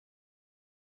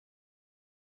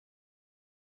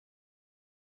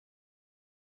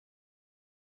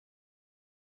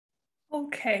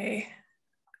Okay,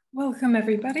 welcome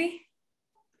everybody.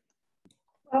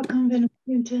 Welcome,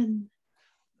 Yönten.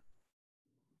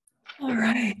 All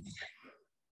right,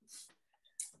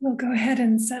 we'll go ahead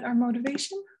and set our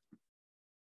motivation.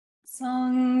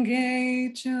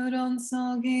 Sangye churon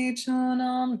sogi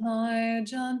chunam lai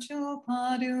janchu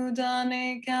padu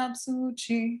dane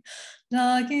kapsuchi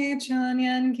dagi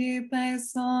chunyan ki pe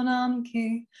sonam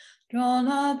ki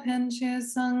rola penche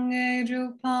sangye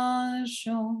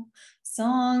drupasho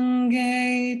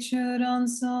sangye churon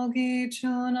sogi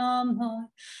chunam lai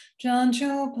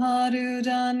janchu padu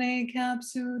dane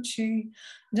kapsuchi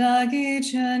dagi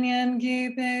chunyan ki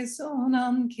pe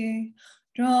sonam ki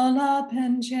Drola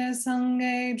penche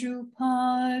sangye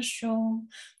drupasho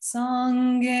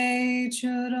sangye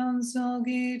churam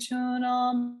sogi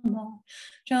chunamo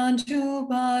jantu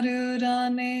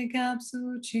padudane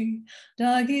kapsuchi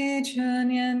dagi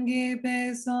chunyan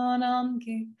gipe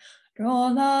sonamki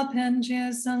drola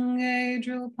penche sangye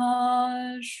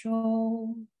drupasho.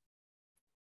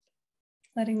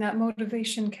 Letting that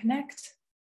motivation connect.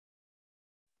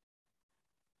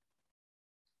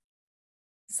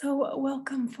 So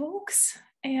welcome, folks.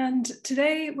 And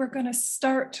today we're going to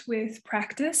start with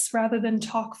practice rather than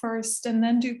talk first and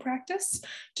then do practice,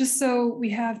 just so we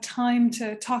have time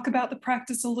to talk about the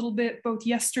practice a little bit, both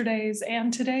yesterday's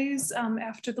and today's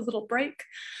after the little break.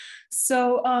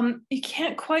 So you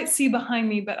can't quite see behind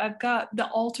me, but I've got the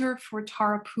altar for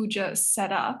Tara Puja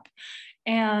set up.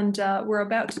 And we're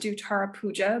about to do Tara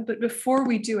Puja. But before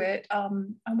we do it, I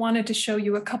wanted to show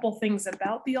you a couple things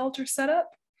about the altar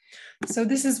setup. So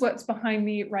this is what's behind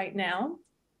me right now.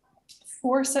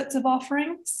 4 sets of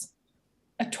offerings,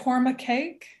 a torma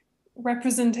cake,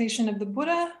 representation of the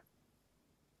Buddha,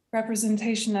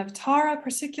 representation of Tara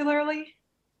particularly.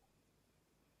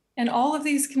 And all of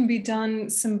these can be done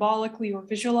symbolically or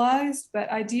visualized, but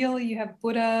ideally you have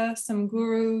Buddha, some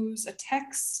gurus, a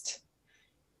text,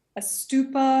 a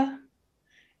stupa,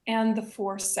 and the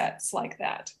 4 sets like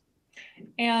that.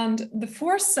 And the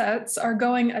 4 sets are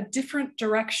going a different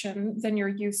direction than you're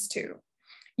used to.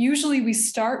 Usually we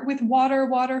start with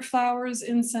water, flowers,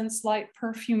 incense, light,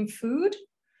 perfume, food.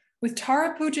 With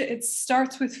Tara Puja, it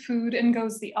starts with food and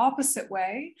goes the opposite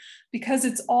way because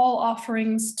it's all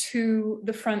offerings to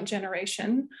the front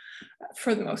generation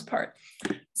for the most part.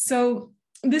 So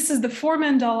this is the 4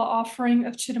 mandala offering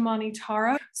of Chittamani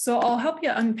Tara. So I'll help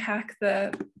you unpack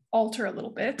the altar a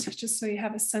little bit just so you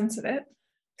have a sense of it.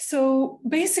 So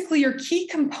basically your key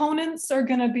components are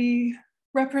going to be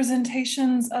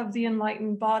representations of the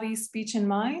enlightened body, speech, and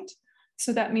mind.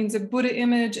 So that means a Buddha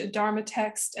image, a Dharma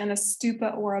text, and a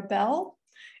stupa or a bell.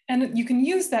 And you can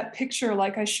use that picture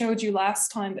like I showed you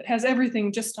last time that has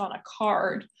everything just on a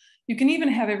card. You can even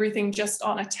have everything just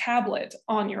on a tablet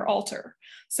on your altar.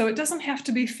 So it doesn't have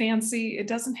to be fancy, it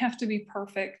doesn't have to be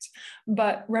perfect,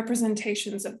 but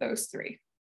representations of those 3.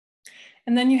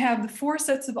 And then you have the 4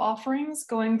 sets of offerings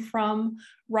going from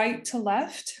right to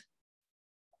left.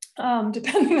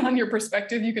 Depending on your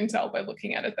perspective, you can tell by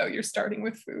looking at it, though, you're starting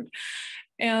with food.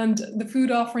 And the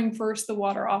food offering first, the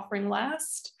water offering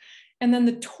last. And then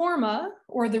the torma,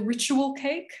 or the ritual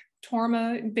cake,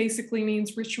 torma basically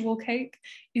means ritual cake,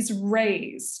 is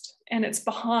raised, and it's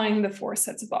behind the 4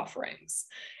 sets of offerings.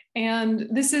 And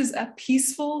this is a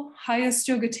peaceful, highest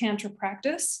yoga tantra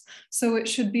practice. So it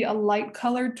should be a light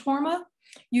colored torma.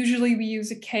 Usually we use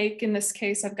a cake. In this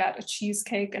case, I've got a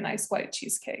cheesecake, a nice white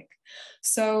cheesecake.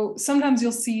 So sometimes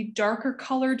you'll see darker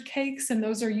colored cakes, and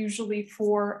those are usually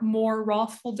for more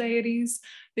wrathful deities.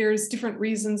 There's different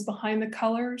reasons behind the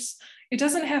colors. It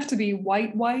doesn't have to be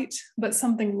white, but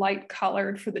something light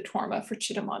colored for the torma for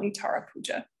Chittamani Tara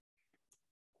Puja.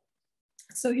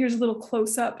 So here's a little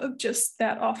close-up of just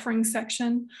that offering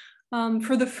section.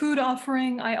 For the food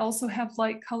offering, I also have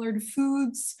light colored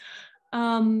foods.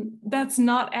 That's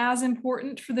not as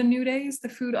important for the new days, the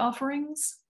food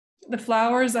offerings. The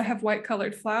flowers, I have white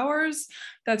colored flowers.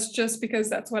 That's just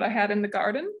because that's what I had in the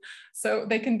garden. So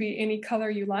they can be any color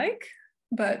you like,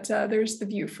 but there's the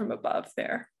view from above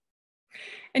there.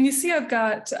 And you see I've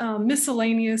got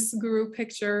miscellaneous guru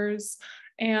pictures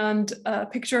and a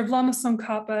picture of Lama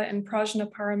Tsongkhapa and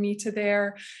Prajnaparamita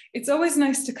there. It's always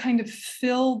nice to kind of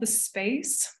fill the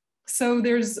space. So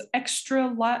there's extra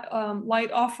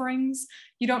light offerings.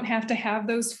 You don't have to have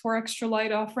those 4 extra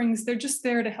light offerings. They're just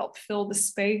there to help fill the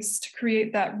space, to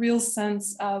create that real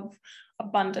sense of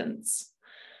abundance.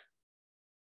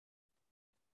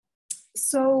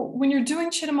 So when you're doing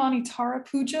Chittamani Tara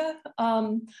Puja,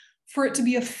 for it to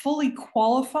be a fully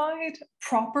qualified,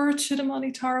 proper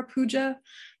Chittamani Tara Puja,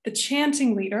 the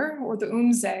chanting leader, or the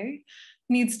umze,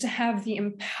 needs to have the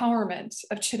empowerment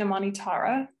of Chittamani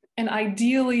Tara and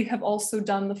ideally have also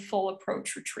done the full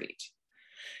approach retreat.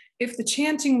 If the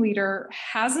chanting leader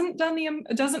doesn't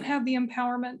have the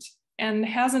empowerment and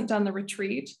hasn't done the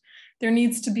retreat, there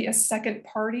needs to be a second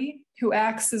party who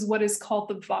acts as what is called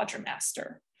the Vajra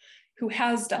master, who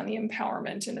has done the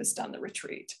empowerment and has done the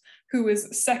retreat, who is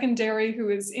secondary, who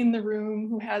is in the room,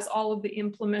 who has all of the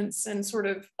implements and sort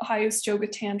of highest yoga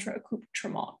tantra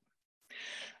accoutrement.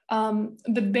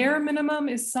 The bare minimum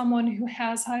is someone who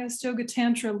has highest yoga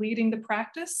tantra leading the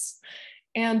practice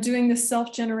and doing the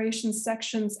self-generation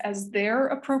sections as their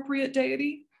appropriate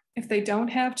deity if they don't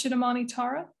have Chittamani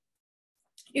Tara.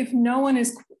 If no one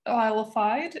is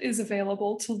qualified, is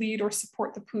available to lead or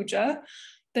support the puja,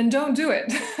 then don't do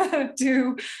it.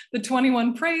 Do the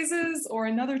 21 praises or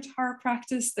another Tara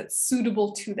practice that's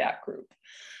suitable to that group.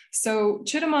 So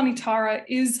Chittamani Tara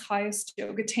is highest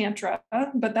yoga tantra,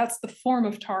 but that's the form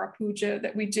of Tara puja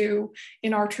that we do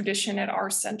in our tradition at our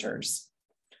centers.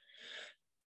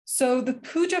 So the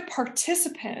puja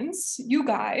participants, you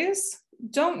guys,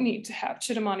 don't need to have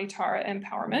Chittamani Tara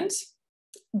empowerment,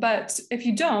 but if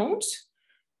you don't,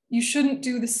 you shouldn't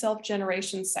do the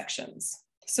self-generation sections.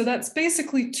 So that's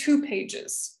basically 2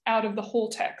 pages out of the whole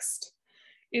text.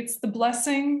 It's the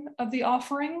blessing of the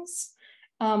offerings,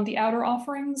 the outer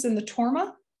offerings in the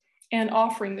torma, and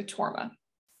offering the torma.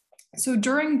 So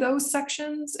during those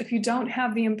sections, if you don't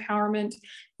have the empowerment,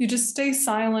 you just stay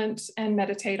silent and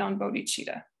meditate on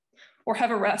bodhicitta, or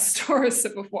have a rest or a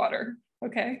sip of water,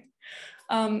 okay?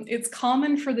 It's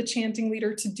common for the chanting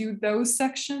leader to do those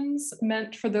sections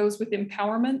meant for those with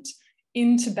empowerment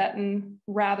in Tibetan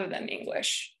rather than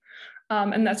English.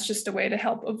 And that's just a way to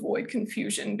help avoid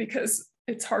confusion because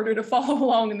it's harder to follow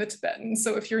along in the Tibetan.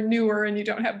 So if you're newer and you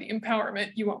don't have the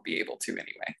empowerment, you won't be able to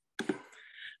anyway.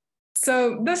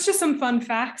 So that's just some fun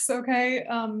facts, okay?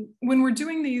 When we're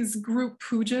doing these group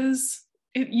pujas,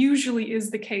 it usually is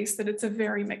the case that it's a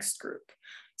very mixed group.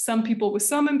 Some people with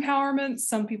some empowerment,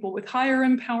 some people with higher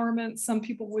empowerment, some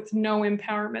people with no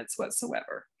empowerments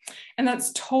whatsoever. And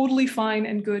that's totally fine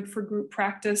and good for group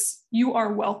practice. You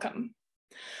are welcome.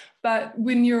 But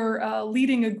when you're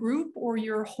leading a group or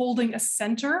you're holding a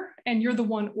center and you're the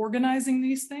one organizing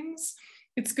these things,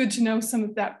 it's good to know some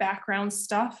of that background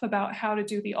stuff about how to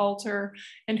do the altar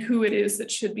and who it is that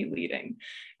should be leading.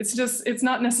 It's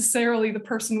not necessarily the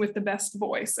person with the best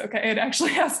voice, okay? It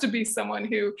actually has to be someone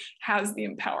who has the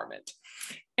empowerment.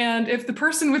 And if the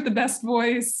person with the best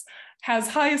voice has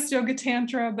highest yoga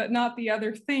tantra, but not the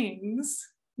other things,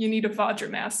 you need a Vajra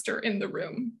master in the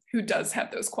room who does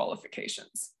have those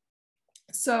qualifications.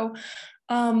 So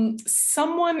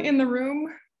someone in the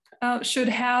room should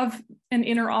have an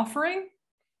inner offering.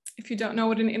 If you don't know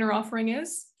what an inner offering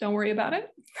is, don't worry about it,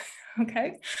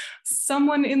 okay?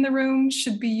 Someone in the room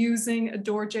should be using a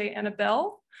dorje and a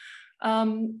bell.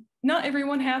 Not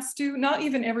everyone has to, not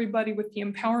even everybody with the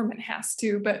empowerment has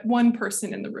to, but one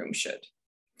person in the room should.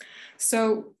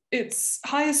 So it's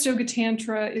highest yoga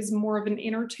tantra is more of an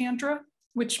inner tantra,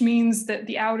 which means that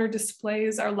the outer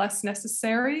displays are less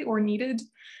necessary or needed.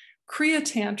 Kriya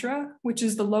Tantra, which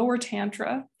is the lower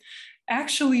tantra,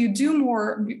 actually you do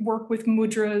more work with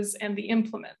mudras and the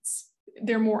implements.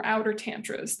 They're more outer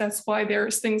tantras. That's why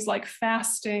there's things like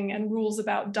fasting and rules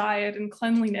about diet and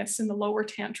cleanliness in the lower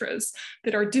tantras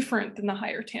that are different than the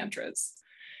higher tantras.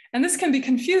 And this can be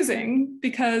confusing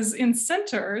because in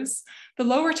centers, the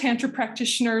lower tantra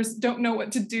practitioners don't know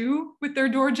what to do with their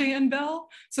dorje and bell,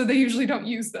 so they usually don't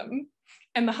use them.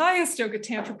 And the highest yoga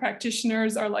tantra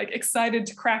practitioners are like excited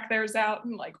to crack theirs out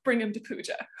and like bring them to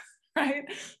puja, right?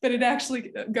 But it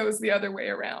actually goes the other way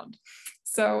around.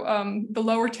 So the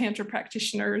lower tantra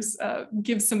practitioners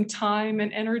give some time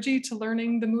and energy to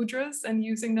learning the mudras and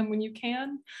using them when you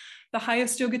can. The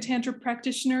highest yoga tantra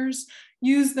practitioners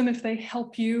use them if they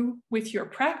help you with your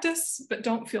practice, but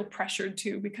don't feel pressured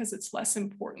to because it's less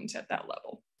important at that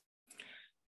level.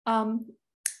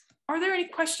 Are there any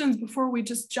questions before we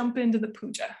just jump into the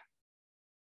puja?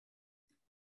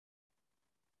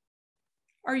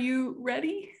 Are you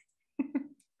ready?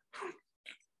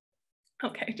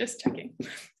 Okay, just checking.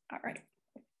 All right.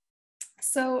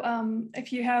 So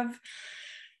if you have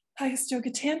highest yoga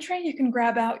tantra, you can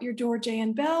grab out your dorje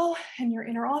and bell and your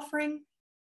inner offering.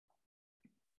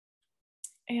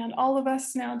 And all of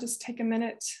us now just take a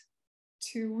minute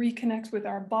to reconnect with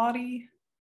our body,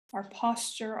 our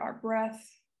posture, our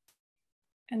breath,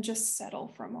 and just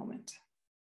settle for a moment.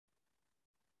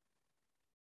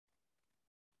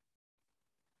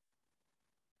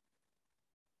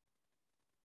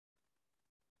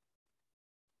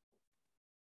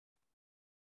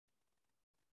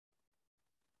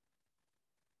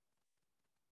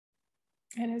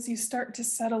 And as you start to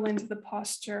settle into the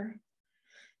posture,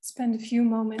 Spend a few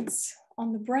moments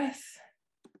on the breath,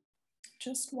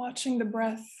 just watching the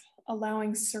breath,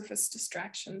 allowing surface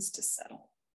distractions to settle.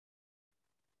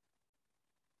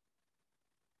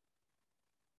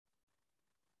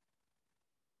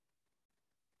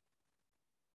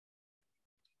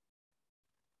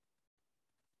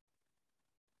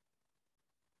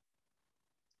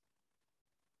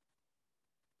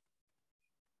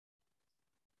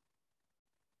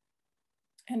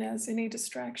 And as any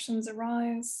distractions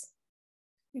arise,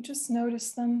 you just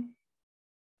notice them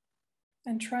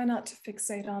and try not to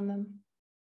fixate on them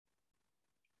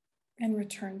and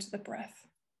return to the breath.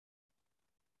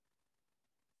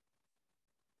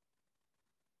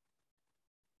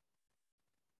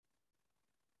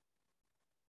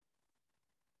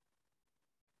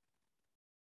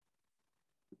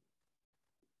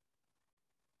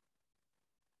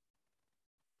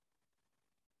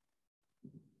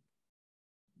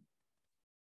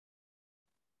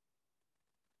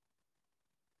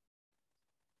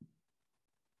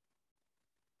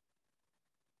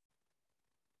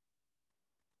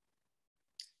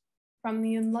 From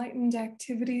the enlightened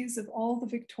activities of all the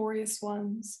victorious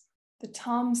ones, the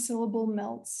tom syllable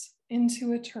melts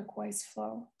into a turquoise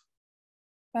flow.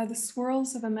 By the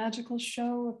swirls of a magical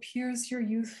show appears your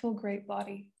youthful great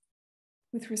body.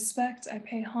 With respect, I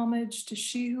pay homage to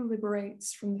she who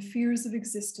liberates from the fears of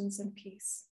existence and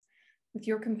peace. With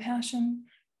your compassion,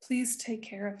 please take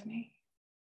care of me.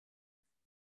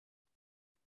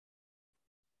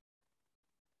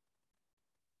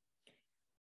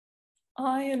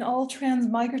 I and all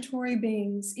transmigratory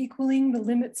beings, equaling the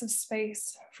limits of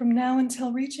space, from now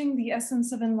until reaching the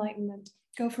essence of enlightenment,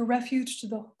 go for refuge to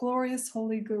the glorious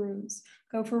holy gurus,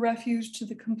 go for refuge to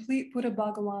the complete Buddha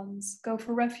Bhagawans, go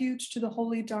for refuge to the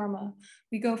holy Dharma,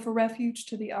 we go for refuge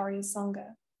to the Arya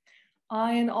Sangha.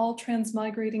 I and all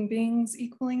transmigrating beings,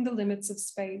 equaling the limits of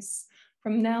space,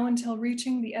 from now until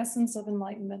reaching the essence of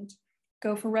enlightenment,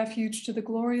 go for refuge to the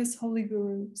glorious holy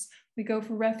gurus. We go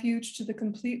for refuge to the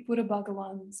complete Buddha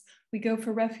Bhagawans. We go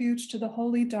for refuge to the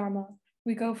holy Dharma.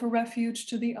 We go for refuge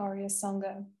to the Arya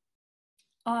Sangha.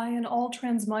 I and all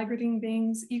transmigrating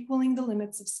beings, equaling the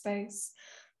limits of space,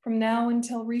 from now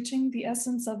until reaching the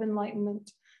essence of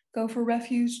enlightenment, go for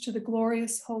refuge to the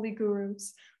glorious holy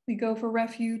gurus. We go for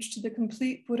refuge to the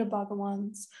complete Buddha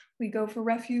Bhagawans. We go for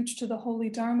refuge to the holy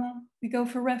Dharma. We go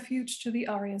for refuge to the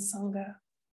Arya Sangha.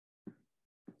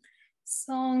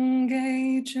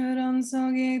 Sangye churam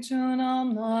sogi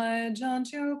chunam nai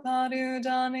janchu padu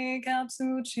dani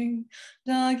kapsuchi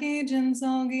dagi jin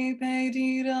sogi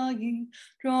pedi dagi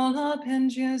drola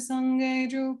penchu sangye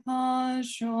drupa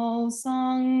sho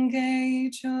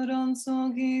sangye churam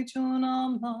sogi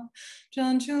chunam nai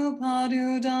janchu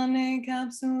padu dani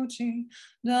kapsuchi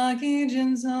dagi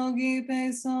jin sogi pe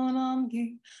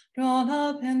sonamgi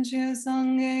drola penchu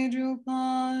sangye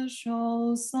drupa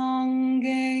sho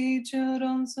sangye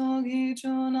churam sogi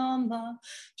chunam la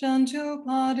janchu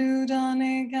padu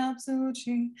dane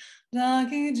kapsuchi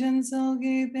dagi jin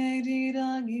sogi pedi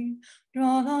dagi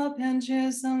drola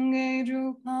penche sangye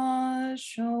drupa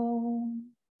sho.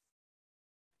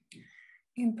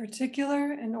 In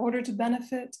particular, in order to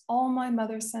benefit all my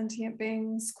mother sentient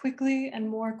beings quickly and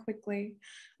more quickly,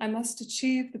 I must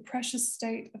achieve the precious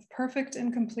state of perfect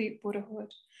and complete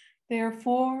Buddhahood.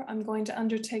 Therefore, I'm going to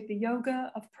undertake the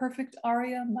yoga of perfect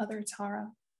Arya Mother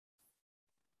Tara.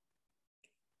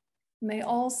 May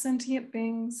all sentient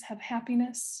beings have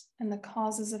happiness and the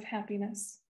causes of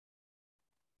happiness.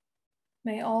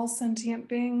 May all sentient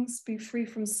beings be free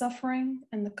from suffering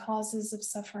and the causes of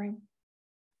suffering.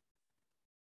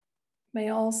 May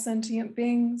all sentient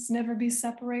beings never be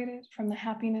separated from the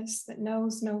happiness that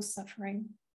knows no suffering.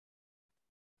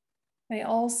 May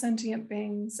all sentient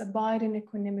beings abide in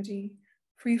equanimity,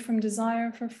 free from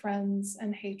desire for friends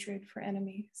and hatred for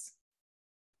enemies.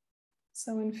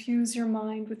 So infuse your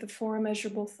mind with the four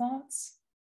immeasurable thoughts.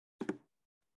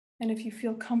 And if you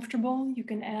feel comfortable, you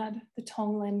can add the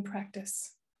Tonglen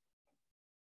practice.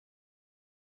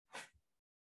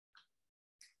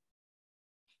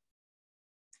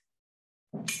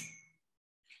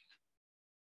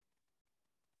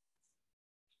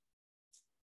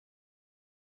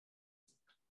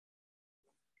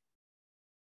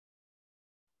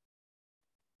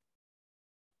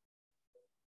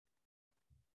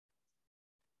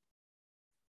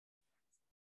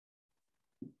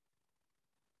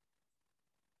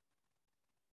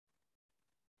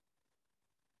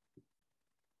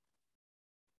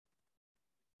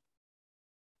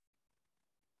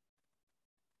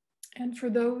 And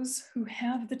for those who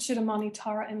have the Chittamani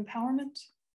Tara empowerment,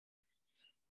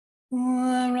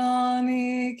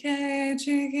 Urani ke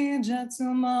chiki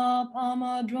jetsuma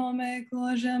pamadrome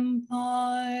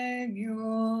kujempai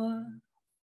gyur.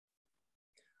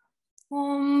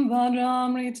 Om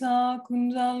Vajramrita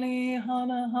Kundali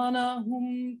Hana Hana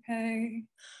Hum Pe.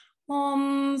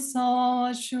 Om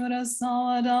Sawa Shuddha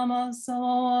Sawa Dhamma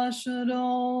Sawa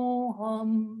Shuddho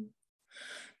Hum.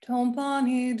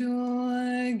 Tompani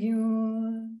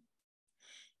Duegyur.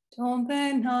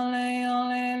 Tompe Nale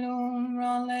Alelum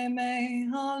Rale Me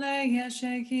Hale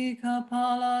Yesheki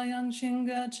Kapala Yang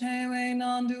Shinga Chewe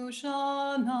Nandu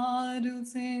Shana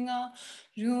Dutsinga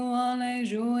Juale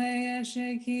Jue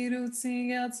Yesheki Rutsi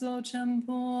Yatso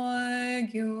Chempo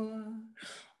Gyur.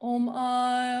 Om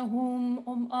I Hum,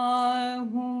 Om I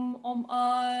Hum, Om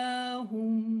I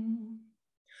Hum.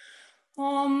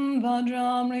 Om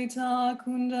Vajramrita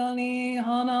Kundali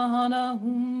Hana Hana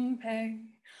Hum Pe.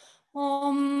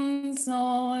 Om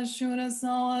Sawa Shuddha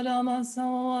Sawa Dhamma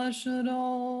Sawa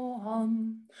Shuddho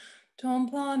Hum.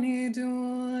 Tompani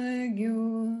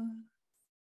Duegyur.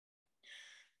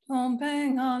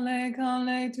 Tompeng Ale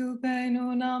Kale Tupe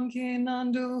Nunam Ki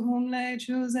Nandu Hum Le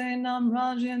Chuze Nam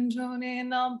Rajin Chuni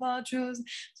Nam Pa Chuz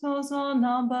So So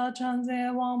Nam Pa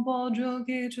Chanze Wampo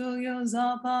Juki Chuyo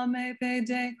Zapa Me Pe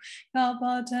De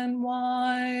Kapa Ten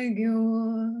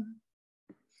Gyur.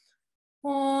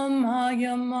 Om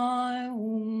Hayamai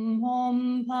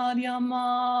Om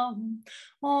Padyama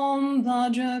Om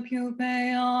Vajra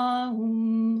Pupeya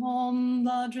Om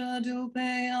Vajra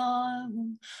Dupeya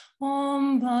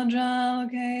Om Vajra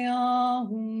Keya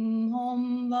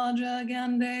Om Vajra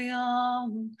Gandeya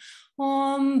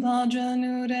Om Vajra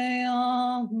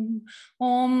Nudeya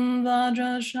Om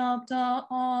Vajra Shapta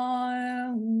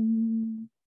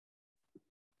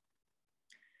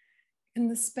In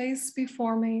the space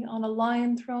before me, on a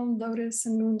lion-throned lotus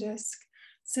and moon disk,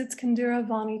 sits Kandira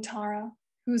Vani Tara,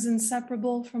 who is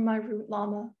inseparable from my root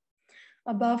lama.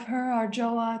 Above her are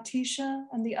Joa, Tisha,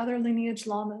 and the other lineage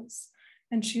lamas,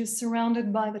 and she is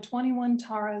surrounded by the 21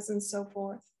 Taras and so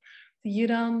forth, the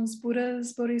Yidams,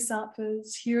 Buddhas,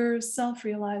 Bodhisattvas, hearers,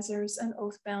 self-realizers, and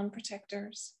oath-bound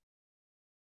protectors.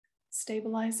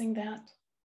 Stabilizing that,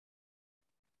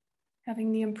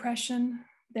 having the impression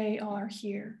they are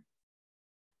here.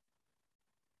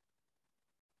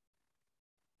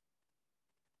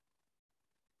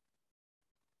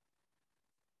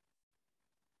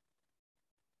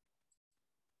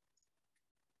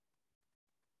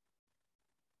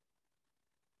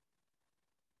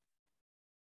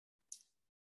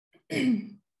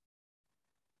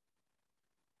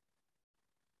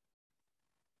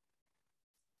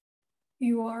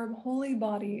 Your holy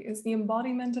body is the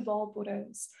embodiment of all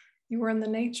Buddhas. You are in the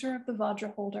nature of the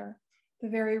Vajra holder, the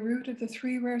very root of the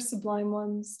three rare sublime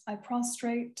ones. I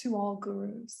prostrate to all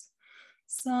gurus.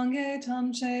 Sangye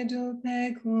tamche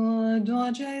dupe ku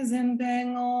doje zinpe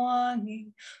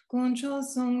ngoani kuncho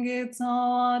sumge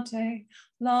tsawate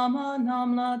lama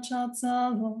namla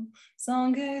chatsalo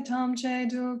sangye tamche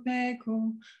dupe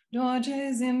ku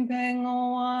doje zinpe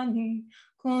ngoani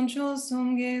kuncho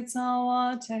sumge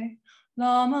tsawate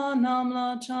lama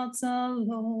namla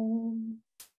chatsalo.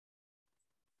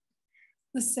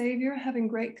 The Savior having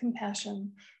great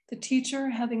compassion, the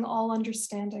teacher having all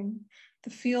understanding, the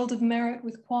field of merit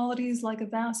with qualities like a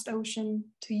vast ocean,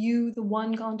 to you, the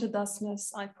one gone to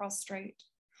thusness, I prostrate.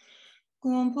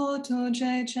 Gumpo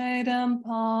tuje che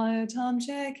dempa,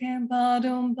 tamche kempa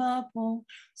dumpapo,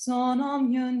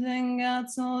 sonam yundeng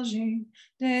atsoji,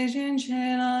 dejin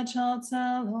che la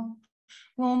chatsalo.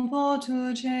 Gumpo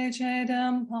tuje che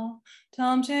dempa,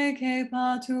 tamche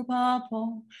kepa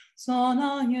tupapo,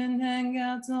 sonam yundeng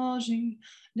atsoji,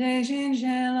 dejin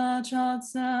che la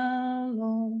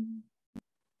chatsalo.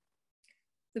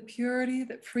 The purity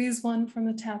that frees one from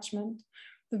attachment,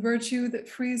 the virtue that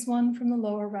frees one from the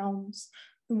lower realms,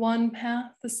 the one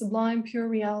path, the sublime pure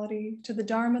reality, to the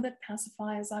Dharma that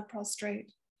pacifies, I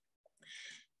prostrate.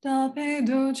 Dape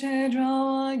duce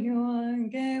drawa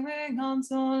yun, gewe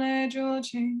gansole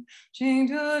juching, ching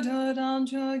tu tu dam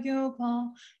chu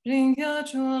yupa, ring kya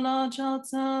chula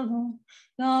chatsalo.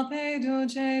 Dape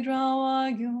duce drawa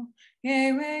yun,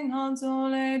 gewe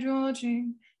gansole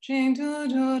juching, ching tu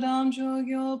tu dam chu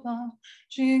yupa,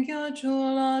 ring kya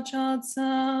chula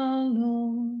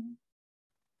chatsalo.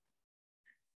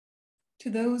 To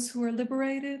those who are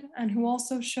liberated and who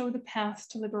also show the path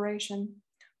to liberation,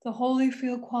 the holy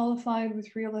feel qualified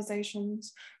with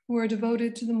realizations, who are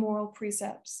devoted to the moral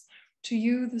precepts. To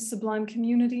you, the sublime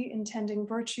community intending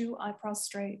virtue, I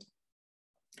prostrate.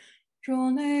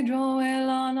 Drone droe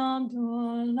la nam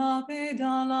tu la pe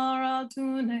da la ra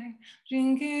tu ne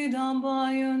jinki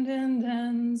damba yönden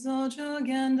den so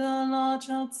genda la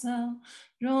chatsel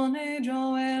drone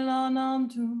droe la nam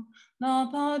tu la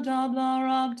pa da bla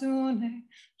rab tu ne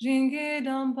jinki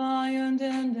damba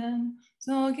yönden den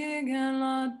so gen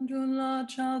la tu la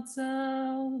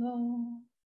chatsel lo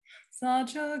sa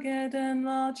geden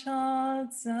la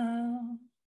chatsel.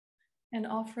 An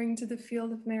offering to the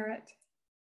field of merit.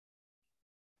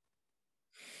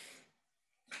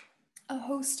 A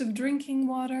host of drinking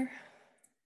water,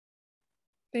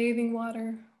 bathing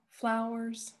water,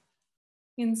 flowers,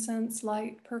 incense,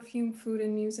 light, perfume, food,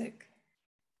 and music.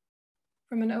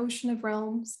 From an ocean of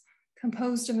realms,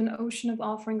 composed of an ocean of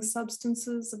offering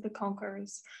substances of the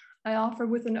conquerors, I offer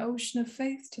with an ocean of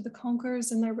faith to the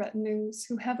conquerors and their retinues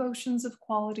who have oceans of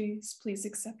qualities, please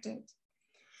accept it.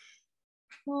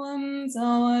 Om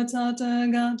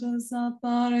Zawatata Gata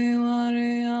Sapari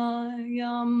Varia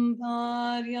Yam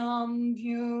Paryam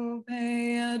Pupe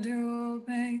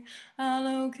Adupe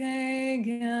Aloke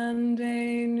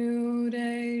Gende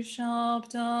Nude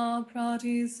Shabda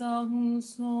Prati Sahum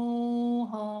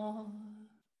Soha.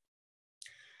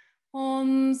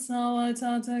 Om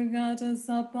Zawatata Gata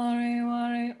Sapari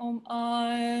Varia Om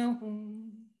Ahum.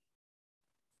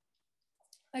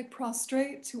 I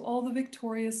prostrate to all the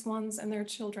victorious ones and their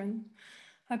children.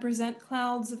 I present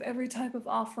clouds of every type of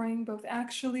offering, both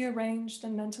actually arranged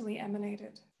and mentally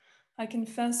emanated. I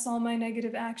confess all my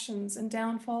negative actions and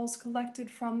downfalls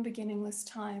collected from beginningless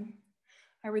time.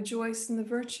 I rejoice in the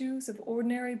virtues of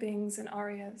ordinary beings and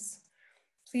Aryas.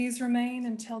 Please remain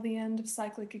until the end of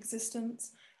cyclic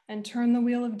existence and turn the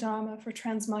wheel of Dharma for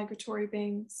transmigratory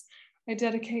beings. I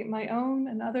dedicate my own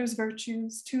and others'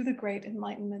 virtues to the great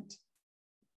enlightenment.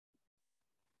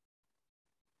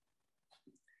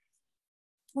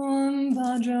 Om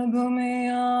Vajra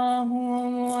Bhumya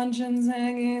Hum Vanchan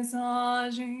Segi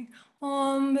Saji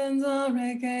Om Benza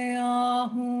Rekeya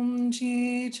Hum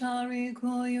Chi Chari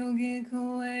Ko Yugi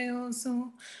Kue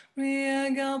Usu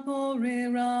Riagapo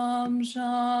Riram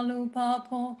Shalu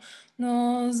Papo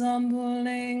No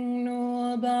Zambuling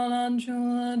No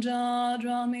Balanchu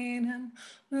Jadraminen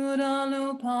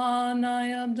Nudalupa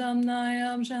Nayab Dam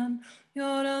Nayab Jan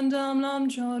Yorandam lam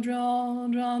chodro,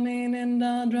 dramin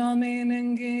inda, dramin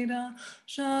ingida,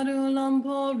 shadu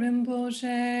lampo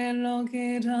rinpoche,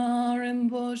 lokita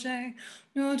rinpoche,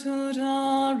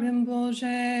 nututa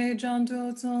rinpoche,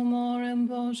 jantu tsumo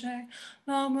rinpoche,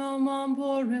 lakmo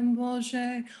mampo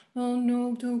rinpoche, lo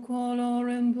nuktu kolo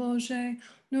rinpoche,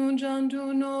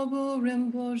 nujantu nobu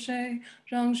rinpoche,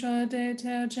 rangsha de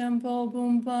te tempo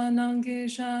bumpa nanki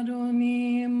shadu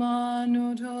ni ma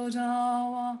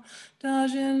nutotawa,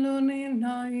 Dajin luni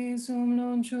nai sum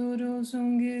lun chudu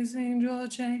sungi singjo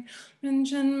che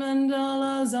Rinchen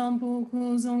mandala zampu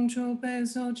kuzong chupe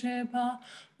so che pa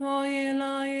Lo yi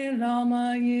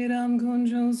lama yiram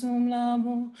kunju sum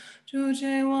labu Chu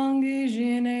che wangi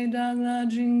jine dagla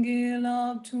jingi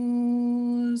lab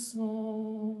tu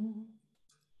so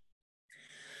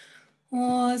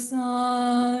O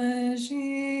sa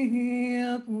shi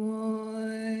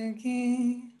apoi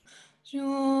ki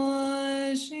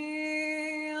Joshi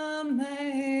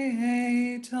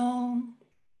Amei Tom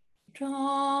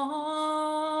Dhamri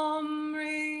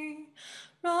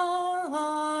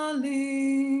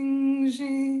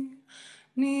Ralingji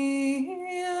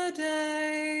Niyade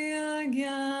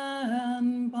Agyan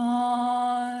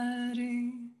Bari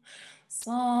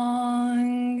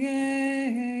Sangye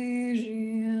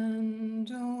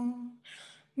Jiandu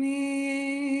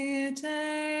Mi te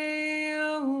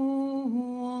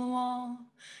uwa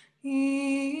I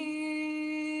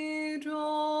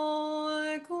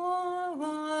droi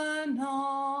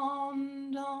nam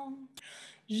dam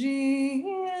ji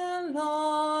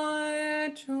lai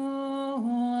tu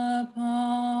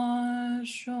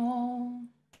pasho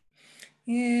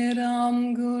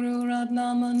Idam Guru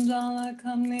Ratna Mandala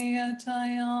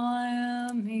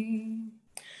Kamniyatayami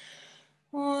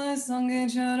Oi Sangye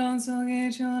Charan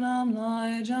Soge Churam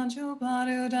Lai Janchu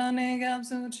Paru Dane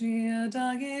Gapsu Chia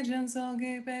Dagi Jin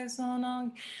Soge Pe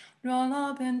Sonang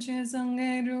Rola Pinche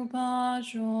Sangye Drupa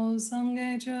Sho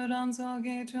Sangye Churam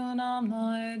Soge Chunam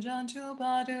Lai Janchu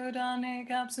Paru Dane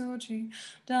Gapsu Chi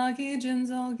Dagi Jin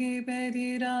Soge Pe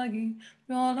Di Dagi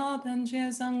Rola Pinche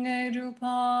Sangye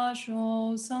Drupa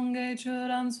Sho Sangye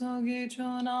Churam Soge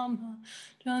Chunam Lai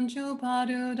Janchu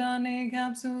Paru Dane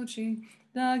Gapsu Chi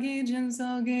Dagi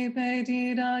jinsogi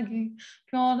peti dagi,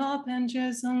 trola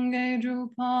penche sange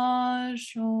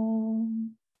drupasho.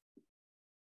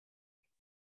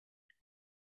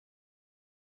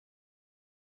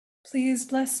 Please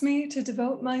bless me to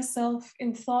devote myself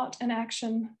in thought and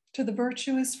action To the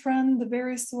virtuous friend, the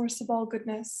very source of all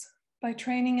goodness, by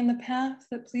training in the path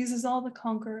that pleases all the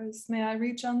conquerors, may I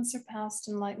reach unsurpassed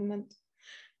enlightenment.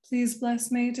 Please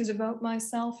bless me to devote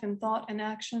myself in thought and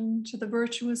action to the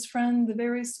virtuous friend, the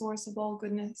very source of all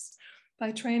goodness.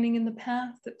 By training in the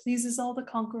path that pleases all the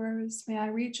conquerors, may I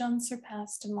reach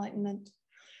unsurpassed enlightenment.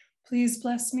 Please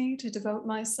bless me to devote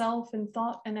myself in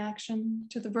thought and action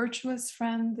to the virtuous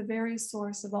friend, the very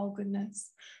source of all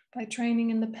goodness. By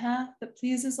training in the path that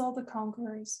pleases all the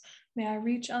conquerors, may I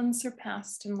reach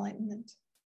unsurpassed enlightenment.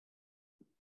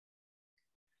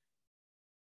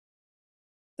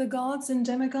 The gods and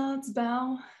demigods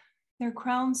bow their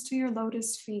crowns to your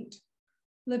lotus feet.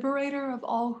 Liberator of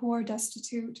all who are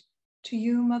destitute, to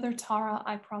you, Mother Tara,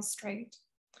 I prostrate.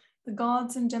 The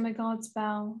gods and demigods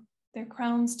bow their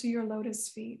crowns to your lotus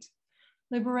feet.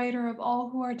 Liberator of all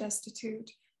who are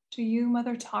destitute, to you,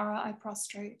 Mother Tara, I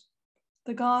prostrate.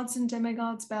 The gods and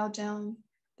demigods bow down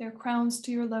their crowns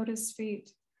to your lotus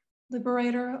feet.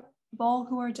 Liberator of all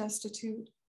who are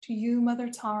destitute, to you, Mother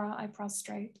Tara, I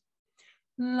prostrate.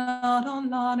 La don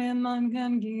la de man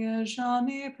can gia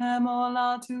shani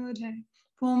pemola today.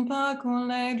 Pumpa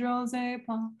kule drose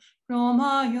pa,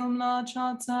 Roma yum la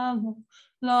chatsalo.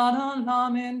 La don la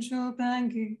min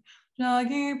chupengi,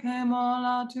 jagi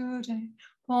pemola today.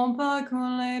 Pompa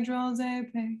kule drose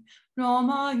pe,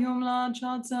 Roma yum la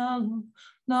chatsalo.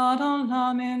 La don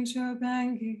la min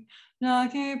chupengi,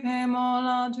 jagi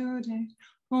pemola today.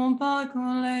 Pompa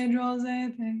kule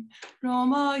drose pe,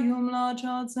 Roma yum la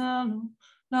chatsalo.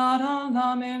 La don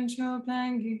la min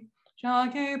chupengi,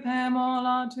 jagi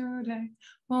pemola today.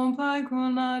 Pompa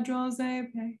kule drose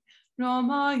pe,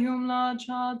 Roma yum la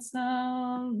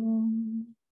chatsalo.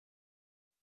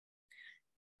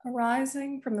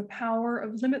 Arising from the power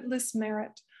of limitless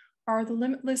merit are the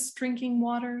limitless drinking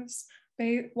waters,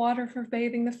 water for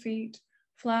bathing the feet,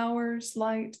 flowers,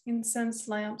 light, incense,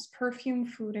 lamps, perfume,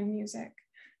 food, and music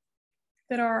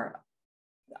that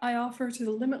I offer to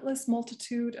the limitless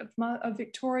multitude of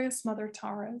victorious Mother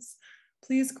Taras.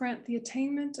 Please grant the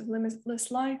attainment of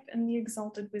limitless life and the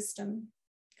exalted wisdom.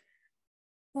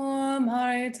 Om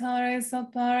Hare Tare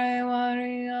Sapare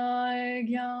Variya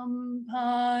Gyam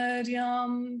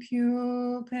Padyam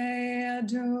Pupe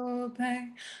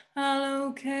Dupe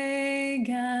Aloke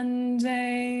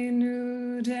Gande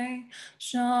Nude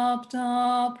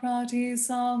Shabda Prati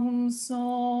Sahum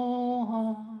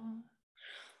Soha.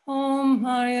 Om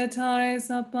Hare Tare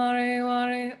Sapare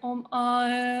Vari Om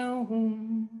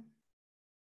Aehum.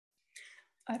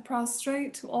 I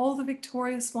prostrate to all the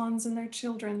victorious ones and their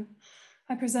children.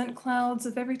 I present clouds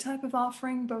of every type of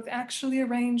offering, both actually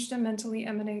arranged and mentally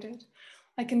emanated.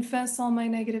 I confess all my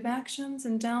negative actions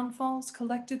and downfalls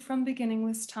collected from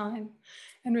beginningless time,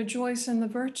 and rejoice in the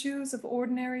virtues of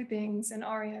ordinary beings and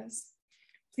Aryas.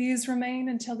 Please remain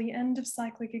until the end of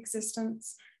cyclic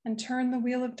existence and turn the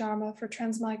wheel of Dharma for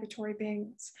transmigratory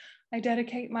beings. I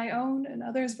dedicate my own and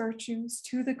others' virtues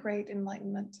to the great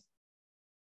enlightenment.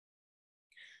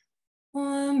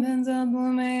 Om benza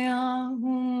bumea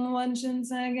hum wanchin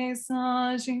sege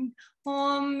sajin.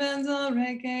 Om benza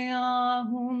rekea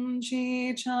hum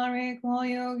chi chari ko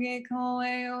yogi ko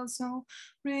eoso.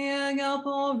 Ria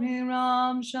galpo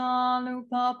riram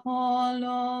shalupa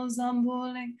polo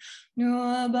zambuling.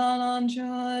 Nua balan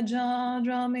chua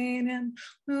jadraminin.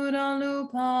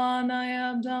 Lupa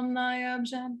nayab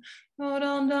jen.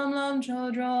 Rodam dam lam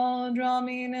chodro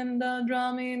draminin da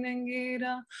draminin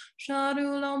gita.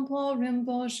 Shadu lampo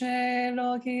rinpoche,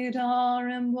 lokita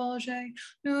rinpoche,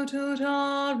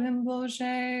 nututa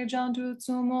rinpoche,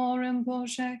 jantutsumo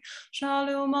rinpoche,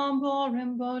 shalu mampo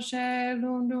rinpoche,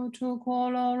 lundu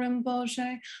tukolo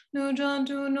rinpoche,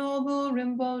 nujantu nobu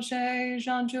rinpoche,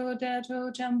 jantu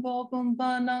detu tempo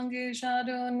pumpanangi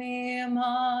shadu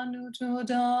nima nutu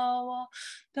dawa,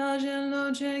 dajin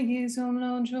loche yisum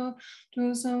lonchu,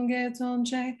 tu sumge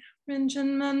tonche,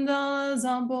 Rinchen mandala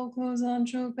zampo kuzan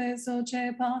chupe so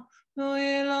chepa.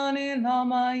 Luilani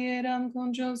lama yedam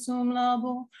kuncho sum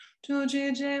labo.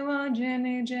 Tuji jewa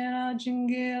jeni jena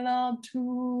jingilab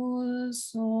tu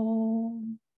so.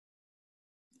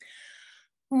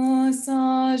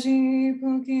 Osaji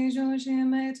puki joshi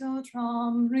meto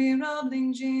tram.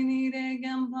 Rirabling jini de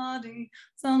gampadi.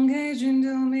 Sanghe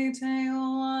jindu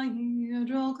miteo ayi.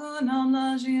 Droku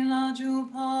namla jila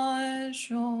jupa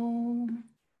esho.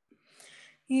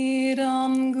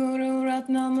 Idam Guru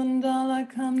Ratna Mandala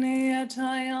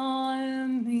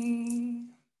Kamniyatayami.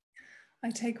 I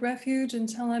take refuge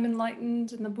until I'm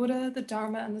enlightened in the Buddha, the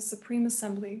Dharma, and the Supreme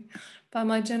Assembly. By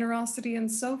my generosity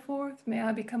and so forth, may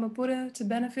I become a Buddha to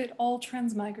benefit all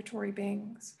transmigratory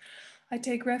beings. I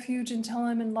take refuge until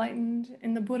I'm enlightened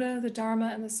in the Buddha, the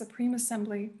Dharma, and the Supreme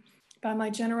Assembly. By my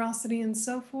generosity and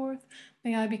so forth,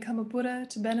 may I become a Buddha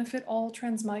to benefit all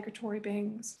transmigratory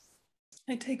beings.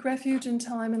 I take refuge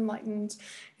until I'm enlightened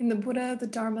in the Buddha, the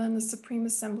Dharma, and the Supreme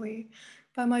Assembly.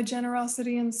 By my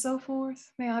generosity and so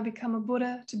forth, may I become a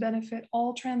Buddha to benefit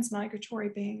all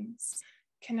transmigratory beings.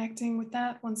 Connecting with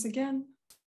that once again,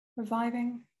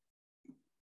 reviving.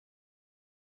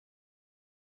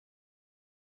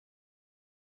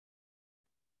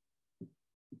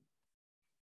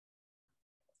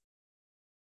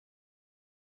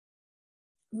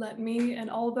 Let me and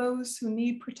all those who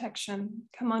need protection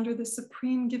come under the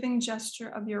supreme giving gesture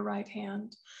of your right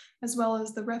hand, as well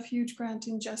as the refuge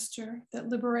granting gesture that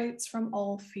liberates from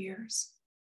all fears.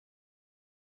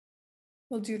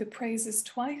 We'll do the praises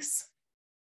twice.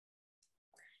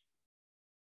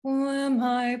 Am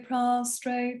I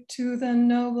prostrate to the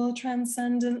noble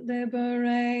transcendent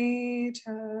liberator?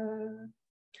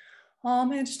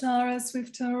 Homage, Tara,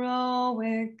 swift,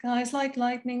 heroic, eyes like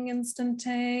lightning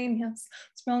instantaneous,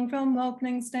 sprung from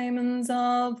opening stamens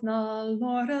of the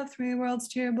Lord of three worlds,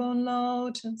 tear-born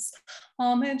lotus.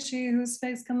 Homage, she whose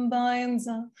face combines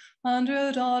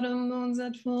 100 autumn moons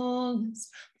at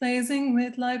fullness, blazing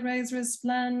with light rays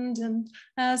resplendent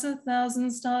as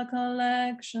 1,000-star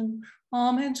collection.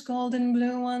 Homage, golden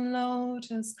blue, one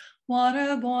lotus,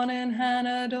 water-born in hand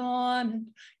adorned,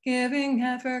 giving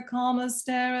effort, calm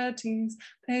austerities,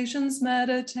 patience,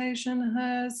 meditation,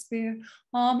 her spear.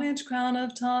 Homage, crown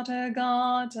of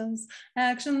Tathagatas,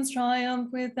 actions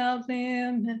triumph without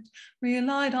limit,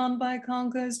 relied on by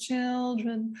conquerors'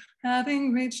 children,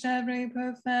 having reached every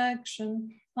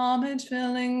perfection. Homage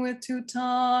filling with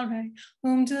tutare,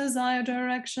 whom desire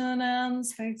direction and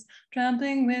space,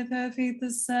 trampling with her feet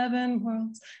the 7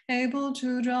 worlds, able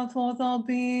to draw forth all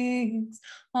beings.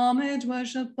 Homage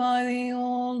worshipped by the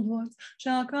old lords,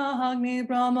 Chakra, Agni,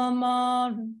 Brahma,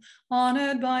 Maru,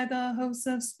 honored by the hosts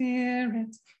of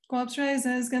spirits, corpse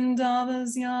raisers,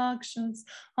 Gandharvas, Yakshas.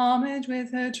 Homage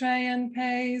with her tray and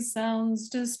pay sounds,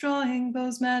 destroying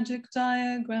those magic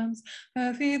diagrams,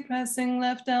 her feet pressing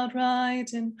left out right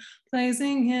in,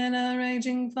 blazing in a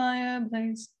raging fire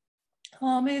blaze.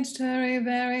 Homage to her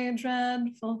very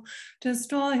dreadful,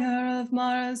 destroyer of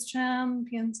Mara's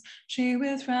champions, she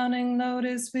with frowning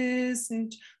lotus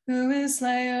visage, who is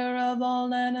slayer of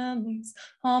all enemies.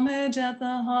 Homage at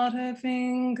the heart, her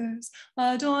fingers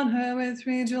adorn her with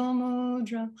 3 jewel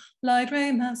mudra, light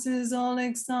ray masses all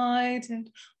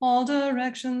excited, all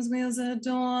directions wheels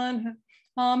adorn her.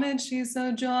 Homage, she's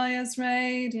so joyous,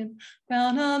 radiant,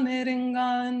 bound emitting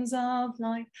garlands of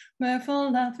light,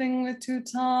 mirthful, laughing with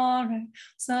tutare,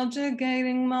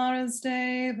 subjugating Mara's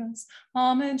devas.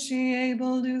 Homage, she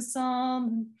able to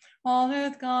summon all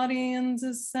earth guardians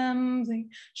assembly,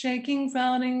 shaking,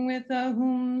 frowning with a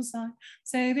whom side,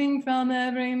 saving from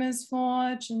every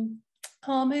misfortune.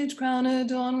 Homage, crown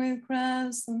adorned with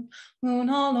crescent, moon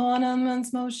all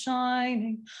ornaments most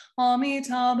shining,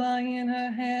 Amitabha in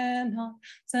her hand,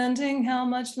 sending how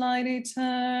much light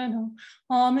eternal.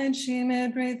 Homage, she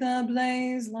mid-breath a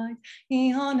blaze like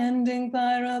eon ending,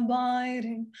 fire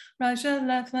abiding. Right,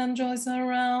 left, and joy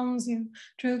surrounds you,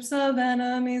 troops of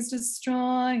enemies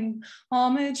destroying.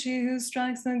 Homage, she who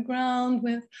strikes the ground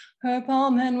with her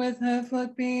palm and with her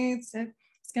foot beats it,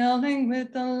 scaling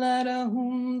with the letter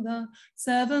whom the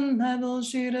 7 levels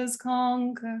she does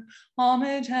conquer.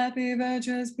 Homage, happy,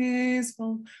 virtuous,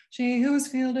 peaceful, she whose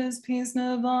field is peace,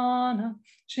 nirvana.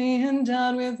 She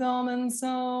endowed with Om and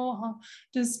Soha,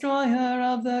 destroyer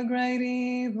of the great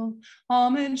evil.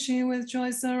 Homage, she with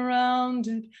joy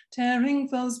surrounded, tearing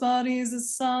foes' bodies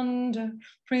asunder.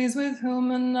 Praise with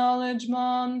whom a knowledge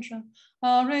mantra,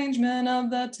 arrangement of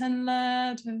the 10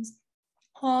 letters.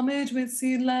 Homage with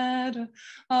seed letter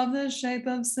of the shape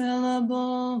of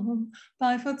syllable,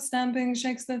 by foot stamping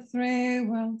shakes the 3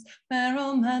 worlds,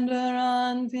 Meryl,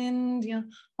 Mandara, and Vindhya.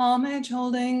 Homage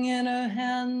holding in her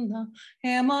hand the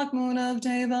hair-marked moon of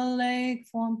Deva lake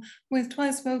form, with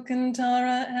twice spoken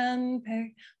Tara and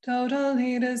Pe,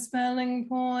 totally dispelling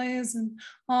poison.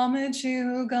 Homage, she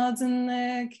who gods and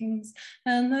their kings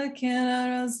and the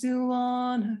kinnaras do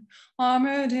honor,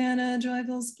 armored in a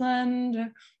joyful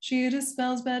splendor, she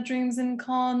dispels bad dreams and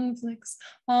conflicts.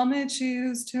 Homage, she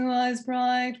whose 2 eyes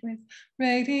bright with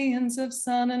radiance of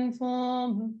sun and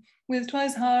full moon, with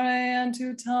twice Hare and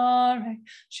Tutare,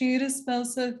 she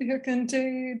dispels severe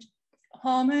contagion.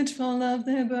 Homage full of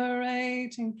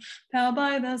liberating, power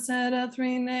by the set of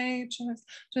 3 natures,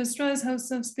 destroys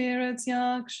hosts of spirits,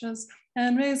 yakshas,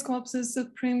 and raise corpses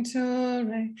supreme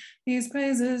Ture. These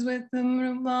praises with the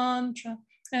mantra,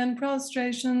 and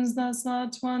prostrations thus are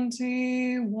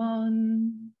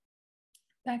 21.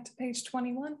 Back to page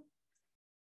 21.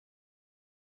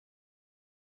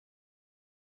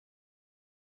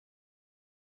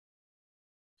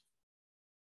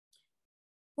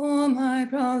 I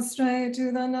prostrate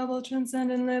to the noble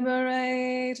transcendent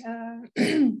liberator.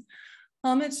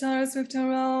 Homage to our swift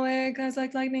heroic, eyes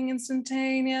like lightning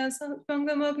instantaneous, from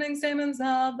the opening statements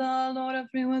of the Lord of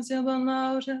Three Worlds you'll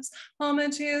notice.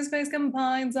 Homage to his face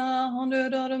combines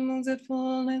 100 autumn moons at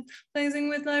full length, blazing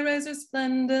with light rays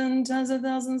resplendent as a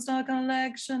thousand-star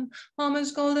collection.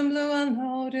 Homage golden blue and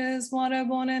lotus,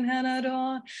 waterborne and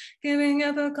henna-adorned, giving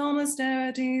ethical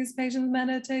austerities, patience,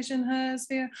 meditation, her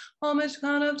sphere. Homage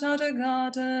crown of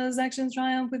Tathagata's, actions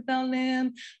triumph without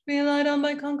limb, relied on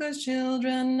by conquer's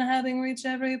children, having reached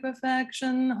every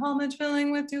perfection. Homage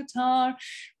filling with Tutar,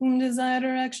 whom desire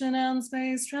direction and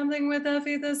space, trembling with their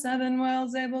feet the seven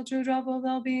worlds, able to drop of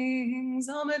all beings.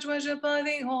 Homage worship by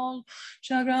the whole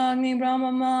Chagragni Brahma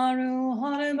Maru,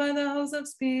 haunted by the host of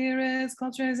spirits,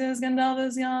 Kultrazes,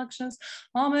 Gandalvas, Yakshas.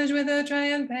 Homage with her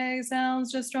tray and pay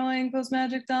sounds, destroying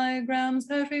post-magic diagrams,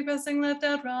 her free pressing left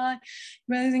out right,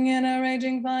 raising in a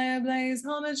raging fire blaze.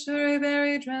 Homage to a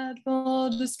very dreadful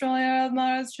destroyer of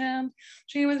Mara's champ,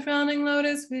 she with frowning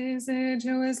lotus visage,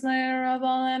 who is slayer of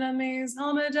all enemies.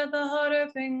 Homage at the heart, her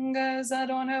fingers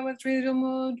adorn her with treacle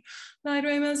mood. Light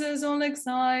raiments is all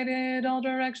excited, all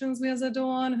directions wheels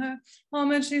adorn her.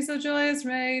 Homage, she's so joyous,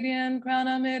 radiant, crown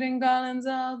emitting garlands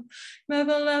of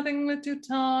revel, laughing with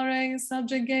Tutare,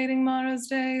 subjugating Mara's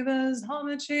devas.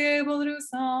 Homage, she able through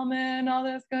summon all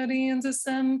earth guardians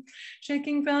ascend,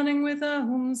 shaking, frowning with a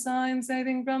whom sign,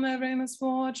 saving from every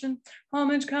misfortune.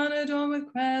 Homage, crown adorned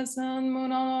with crescent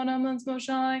moon, all ornaments will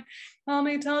shine.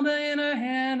 Amitabha in her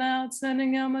hand out,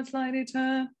 sending out much light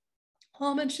eternal.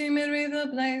 Homage, she mid-wreath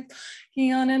the blaze, he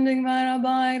unending fire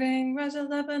abiding, wretched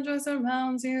left and joy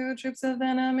surrounds you, troops of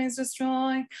enemies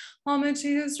destroy. Homage,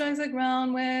 she who strikes the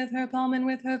ground with her palm and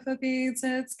with her foot beats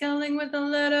it, scaling with the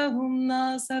letter whom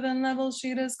the seven levels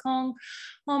she does conk.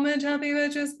 Homage, happy,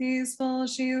 virtuous, peaceful,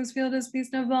 she whose field is peace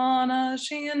nirvana,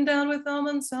 she endowed with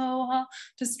Om Soha,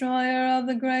 destroyer of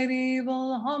the great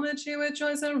evil. Homage, she with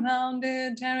joy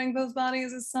surrounded, tearing both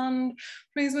bodies asunder,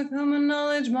 freeze with whom a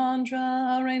knowledge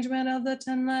mantra, arrangement of the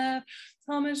 10 letters.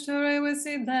 Homage to her with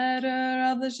seed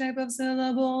letter of the shape of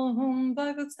syllable, whom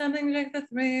by foot stamping shake the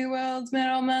three worlds,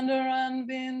 Meromander and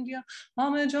Vindhya.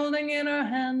 Homage holding in her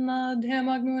hand the dear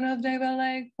moon of Deva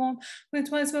Lake form, with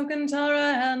twice spoken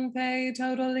Tara and Pei,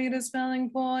 totally dispelling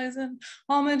poison.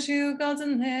 Homage you gods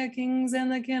and their kings,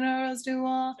 and the Kinnaras do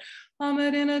all.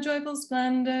 Homage in a joyful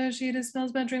splendor, she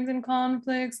dispels bad dreams and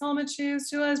conflicts. Homage she is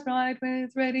to eyes bright with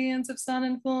radiance of sun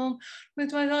and full,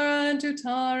 with Twaitara and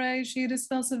Tutare, she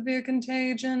dispels severe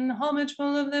contagion. Homage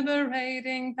full of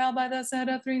liberating, powered by the set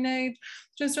of three nage,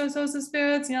 just our souls of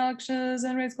spirits, yakshas,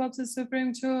 and raise corpses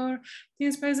supreme tour.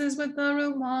 These praises with the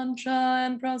root mantra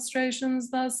and prostrations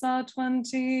thus are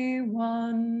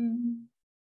 21.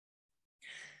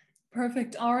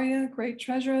 Perfect Arya, great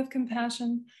treasure of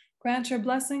compassion, grant your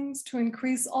blessings to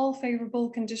increase all favorable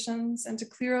conditions and to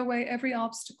clear away every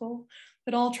obstacle,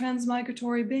 that all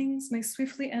transmigratory beings may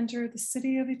swiftly enter the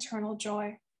city of eternal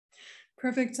joy.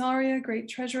 Perfect Arya, great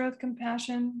treasure of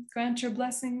compassion, grant your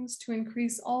blessings to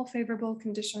increase all favorable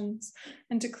conditions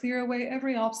and to clear away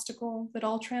every obstacle, that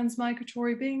all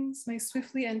transmigratory beings may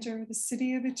swiftly enter the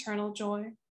city of eternal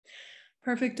joy.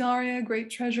 Perfect Arya, great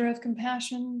treasure of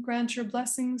compassion, grant your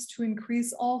blessings to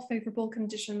increase all favorable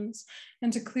conditions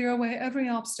and to clear away every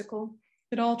obstacle,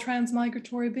 that all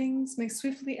transmigratory beings may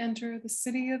swiftly enter the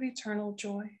city of eternal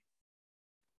joy.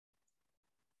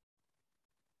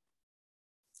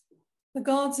 The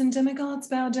gods and demigods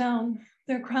bow down,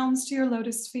 their crowns to your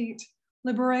lotus feet.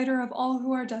 Liberator of all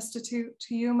who are destitute,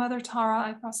 to you, Mother Tara,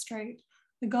 I prostrate.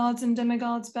 The gods and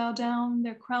demigods bow down,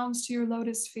 their crowns to your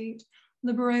lotus feet.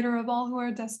 Liberator of all who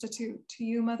are destitute, to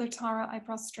you, Mother Tara, I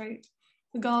prostrate.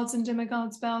 The gods and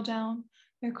demigods bow down,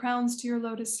 their crowns to your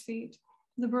lotus feet.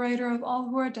 Liberator of all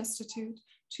who are destitute,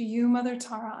 to you, Mother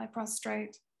Tara, I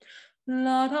prostrate.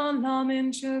 Lata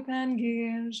lamin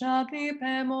chupengi, jati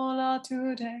pe mola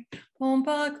tude,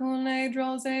 pompa kule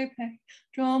drose pe,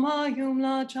 droma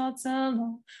yumla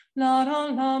chatselo.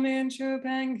 Lata lamin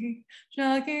chupengi,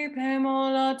 jati pe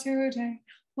mola tude,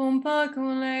 pompa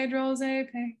kule drose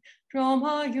pe,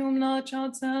 droma yumla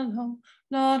chatselo.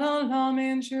 Lata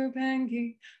lamin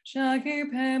chupengi, jati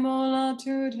pe mola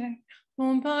tude,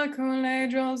 pompa kule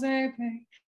drose pe,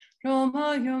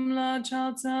 Roma yumla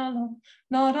chatsalo,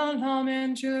 Lada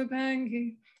lamin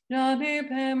chupengi, Jadi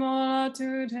pe mola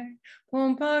tude,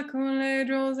 Pumpa kule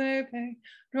drose pe,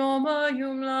 Roma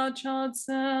yumla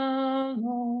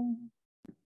chatsalo.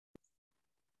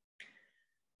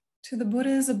 To the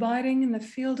Buddhas abiding in the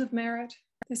field of merit,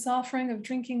 this offering of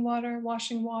drinking water,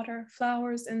 washing water,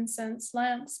 flowers, incense,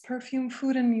 lamps, perfume,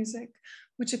 food, and music,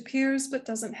 which appears but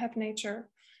doesn't have nature,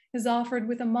 is offered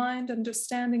with a mind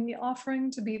understanding the offering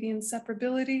to be the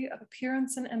inseparability of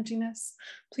appearance and emptiness.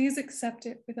 Please accept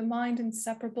it with a mind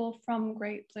inseparable from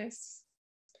great bliss.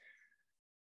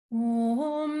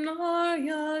 Om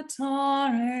Naryatare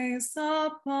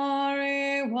Saparivare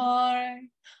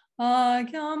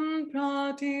Agyam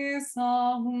Prati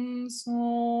Sahum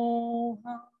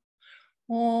Soha.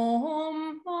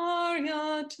 Om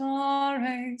Naryatare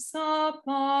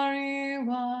Saparivare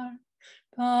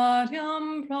Padyam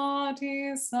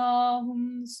Prati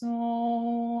Sahum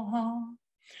Soha.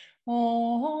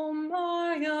 Om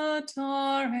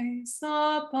Naryatare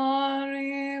Saparivare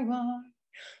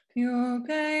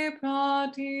Pyupe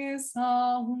Prati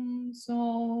Sahum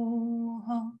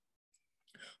Soha.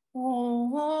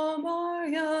 Om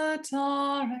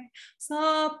Naryatare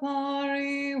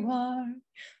Saparivare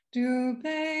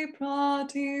Dupe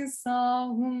Prati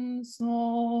Sahum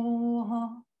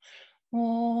Soha.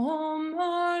 Om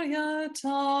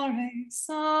Naryatare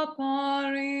Saparivare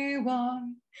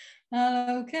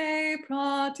Aloke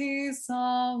Prati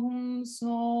Sahum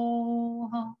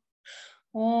Soha.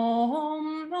 Om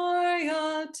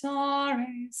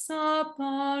Naryatare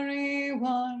Saparivare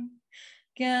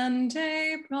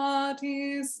Gente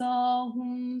Prati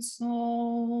Sahum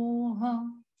Soha.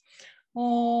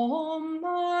 Om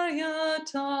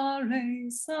Naryatare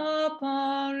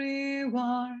Saparivare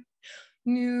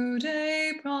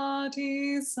Nude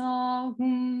Prati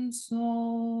Sahum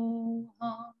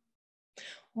Soha.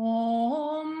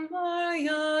 Om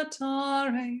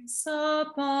Naryatare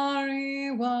Saparivare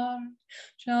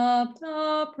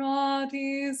Shabda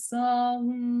Prati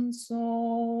Sahum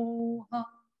Soha.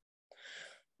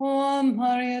 Om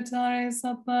Naryatare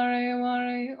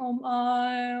Saparivare Om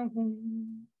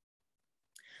Ahum.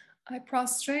 I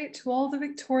prostrate to all the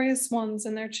victorious ones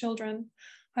and their children.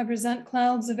 I present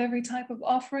clouds of every type of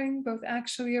offering, both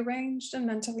actually arranged and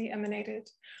mentally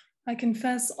emanated. I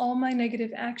confess all my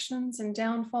negative actions and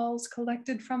downfalls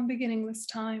collected from beginningless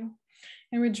time,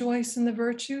 and rejoice in the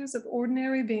virtues of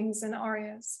ordinary beings and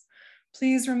Aryas.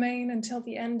 Please remain until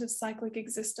the end of cyclic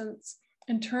existence,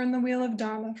 and turn the wheel of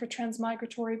Dharma for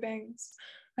transmigratory beings.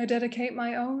 I dedicate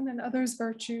my own and others'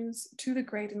 virtues to the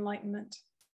great enlightenment.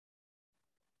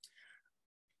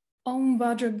 Om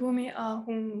Vajrabhumi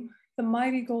Ahum, the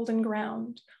mighty golden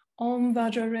ground. Om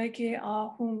Vajrareki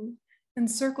Ahum,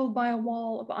 encircled by a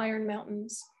wall of iron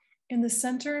mountains. In the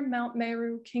center, Mount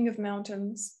Meru, king of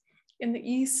mountains. In the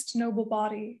east, noble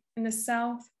body. In the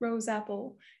south, rose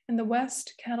apple. In the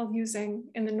west, cattle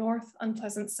using. In the north,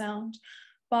 unpleasant sound.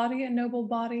 Body and noble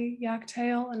body, yak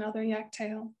tail and other yak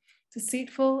tail.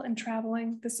 Deceitful and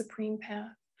traveling the supreme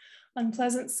path.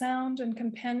 Unpleasant sound and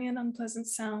companion unpleasant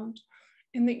sound.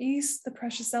 In the east, the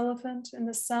precious elephant. In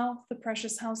the south, the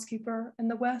precious housekeeper. In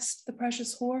the west, the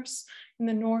precious horse. In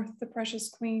the north, the precious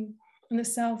queen. In the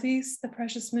southeast, the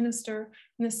precious minister.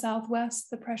 In the southwest,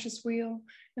 the precious wheel.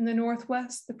 In the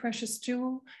northwest, the precious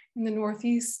jewel. In the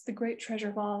northeast, the great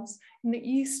treasure vase. In the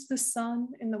east, the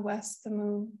sun. In the west, the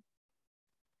moon.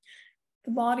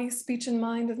 The body, speech, and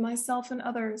mind of myself and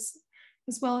others,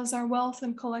 as well as our wealth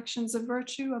and collections of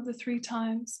virtue of the three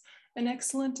times, an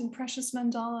excellent and precious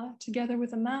mandala, together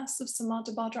with a mass of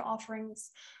Samantabhadra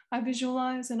offerings. I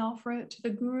visualize and offer it to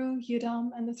the Guru, Yidam,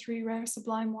 and the three rare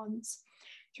sublime ones.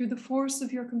 Through the force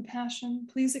of your compassion,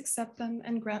 please accept them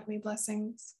and grant me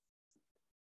blessings.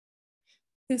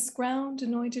 This ground,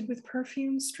 anointed with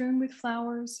perfume, strewn with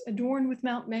flowers, adorned with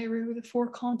Mount Meru, the four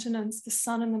continents, the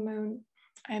sun and the moon,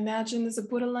 I imagine as a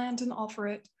Buddha land and offer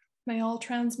it. May all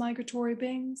transmigratory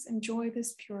beings enjoy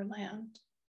this pure land.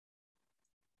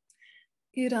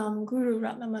 Idam Guru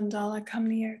Ratna Mandala, come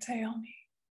near, Taomi.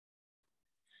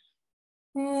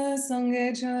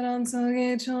 Sange Charan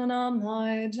Sage Chonam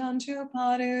Hai Janchu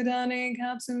Paru Dani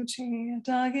Kapsuchi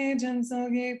Dagi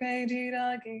Jansogi Pedi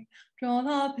Dagi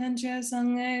Drola Penche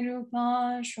Sange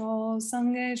Rupa Sho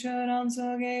Sange Charan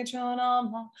Sage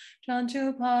Chonam Hai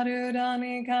Janchu Paru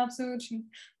Dani Kapsuchi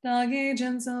Dagi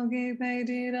Jansogi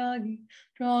Pedi Dagi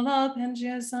Drola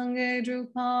Penche Sange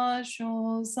Rupa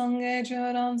Sho Sange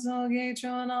Charan Sage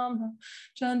Chonam Hai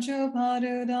Janchu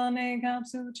Paru Dani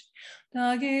Kapsuchi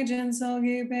Dagi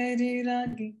Jinsogi Pedi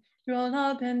Dagi,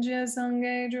 Drola Penje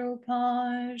Sange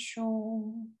Drupa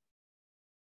Sho.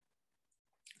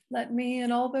 Let me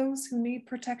and all those who need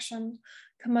protection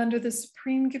come under the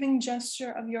supreme giving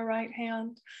gesture of your right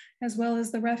hand, as well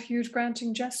as the refuge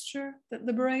granting gesture that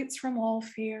liberates from all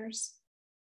fears.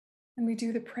 And we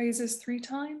do the praises 3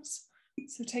 times.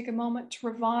 So take a moment to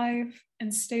revive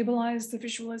and stabilize the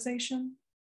visualization,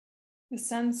 the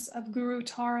sense of Guru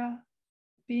Tara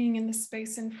being in the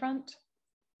space in front,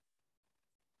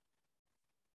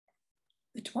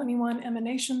 the 21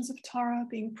 emanations of Tara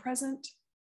being present,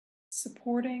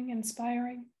 supporting,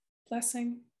 inspiring,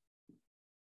 blessing.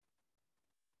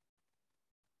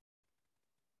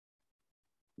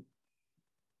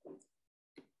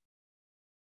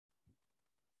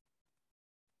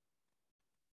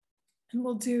 And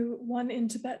we'll do one in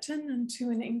Tibetan and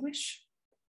two in English.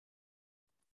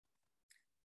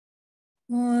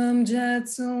 Om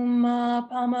Jetsuma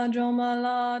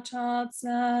Pamadromala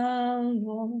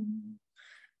Chatsalo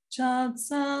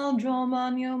Chatsal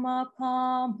Dromanyuma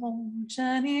Pamo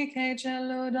Jenny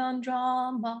Kecheludan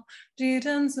Drama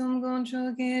Jitan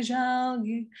Sumgunchu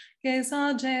Kijalgi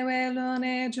Kesa Jewe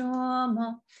Lune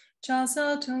Juma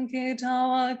Chasa Tunki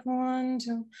Tawa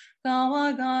Kuntu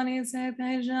Kawa Gani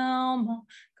Sepe Jama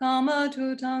Kama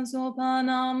Tutan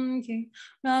Sopanamki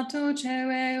Ratu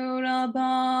Chewe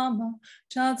Urabama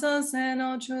Chatsa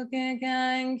Seno Chuki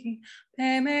Genki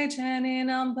Peme Cheni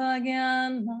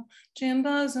Nampagyanma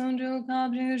Jimba Sunju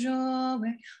Kabji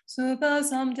Jowe Supa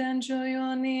Samten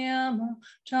Chuyo Niyama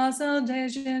Chasa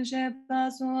Deshin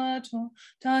Shepa Suato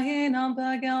Tahi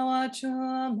Nampagyawa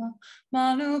Chuma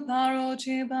Malu Paro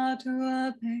Chiba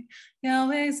Tuape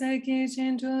Yahweh Seki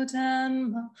Chintu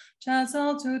Tenma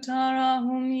Chasal Tutara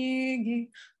Hum Yigi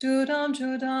Dudam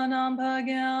Chudanam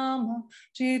Pagyama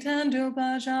Jiten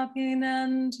Dupa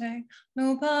Shapinente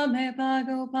Nupa Mepa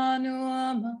Gopa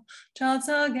Nuama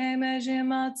Chatsa Game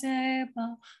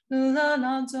Jimatepa Lula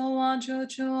Lanzo Wanchu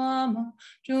Chuama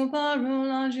Jupa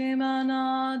Rula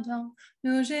Jimanadam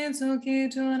Nujin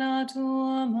Suki Tuna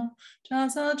Tuama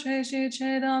Chatsa Treshi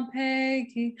Chedam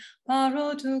Peki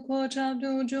Paro Tuko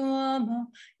Chabdu Juama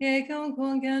Yekun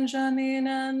Kungan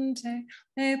Shaninante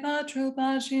Mepa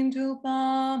Trupa Shintu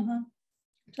Pama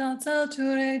Chatsa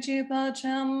Ture Jipa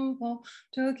Champo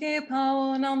Tuki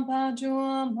Pao Nampa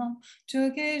Juama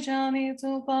Tuki Jani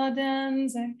Tupa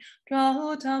Denze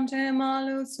Drahu Tamte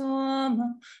Malu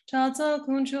Suama Chatsa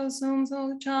Kunchu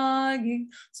Sumso Chagi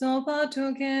Sopa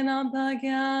Tuki Nampa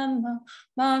Gyanma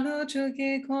Malu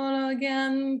Tuki Kolo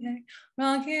Genpe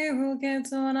Raki Ruke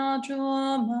Tsuna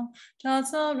Juama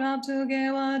Chatsa Rap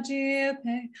Tuke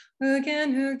Wajipe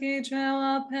Uken Huki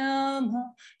Trewa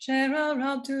Pelma Shera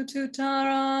Rap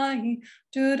Tutara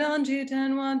Judan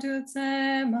Jiten Wantu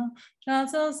Tsema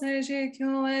Chatsa Seji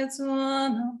Kue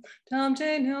Tsuana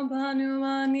Tamche Nupa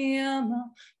Nuwa Niyama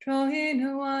Trohi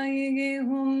Nuwa Igi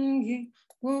Humgi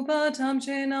Upa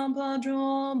Tamche Nampa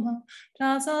Droma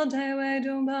Chatsa Tewe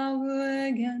Dumba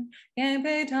Wugen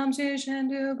Genpe Tamche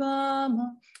Shendu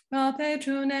Bama Rape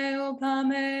Trune Upa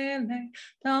Mele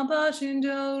Tampa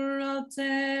Shindo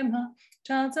Rotsema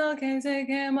Chatsa Kese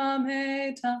Kema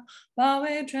Meta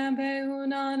Bawe Trempe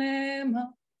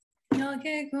Unanema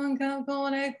Yake Kunka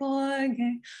Kone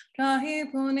Koge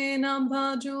Trahi Puni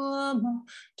Nampa Juama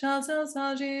Chatsa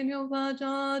Saji Nupa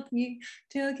Jatki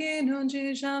Tilki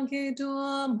Nunchi Shamki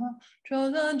Duama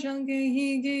Trola Junki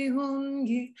Higi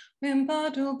Hungi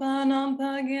Mimpa Tupa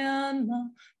Nampa Gyanma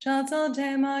Chatsa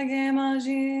Tema Gema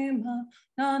Jima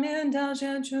Nanin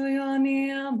Dasha Chuyo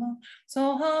Niyama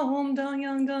Soha Hum Dang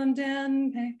Yang Dan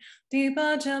Denpe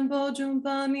Deepa Tempo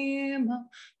Jumpa Nima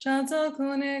Chatsa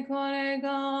Kune Kore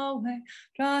Gawe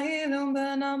Trahi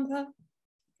Lumba Nampa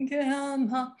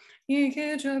Gyanma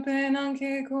Yiki Chupe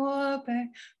Nanki Kope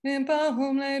Nimpa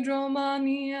Humle Droma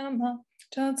Niyama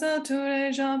Chatsa Ture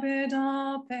Jabe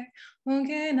Dape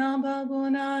Unki Nampa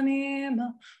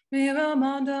Bunanima Mira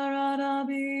Mandarada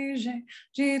Bije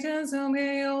Jiten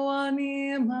Sumge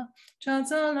Yoanima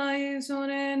Chatsa Lai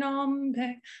Sune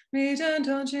Nampe Miten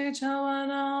Tochi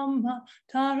Chawanama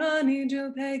Tarani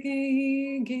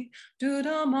Jupeki Higi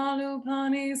Duda Malu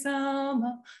Pani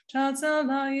Sama Chatsa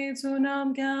Lai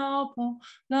Sunam Galpo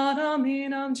Nada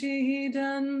Minam Chihi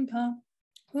Denpa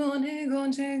Kuni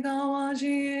Gunchi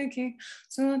Gawajiki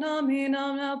Tsunami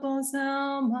Nam Napo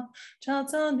Selma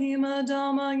Chatsa Nima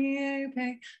Dama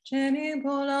Yepe Jenny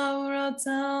Pola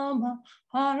Uratsama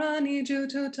Harani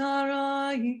Jutu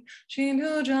Tarai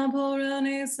Shindu Jampo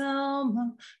Rani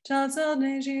Selma Chatsa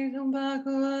Neji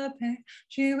Kumbakuape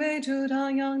Shiwe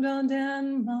Tuda Yang Dan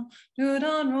Denma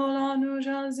Dudan Rola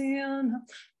Nujaziana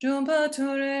Jumpa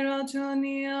Ture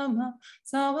Ratuniama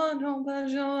Sawa Nompa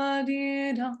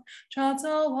Joadida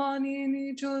Chatsa Wani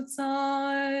Ni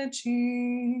Chutsai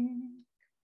Chi.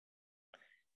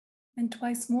 And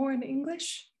twice more in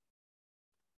English.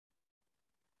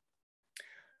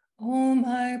 Om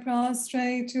I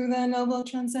prostrate to the noble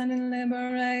transcendent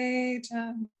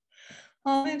liberator.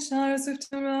 Homage, stars swift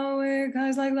heroic,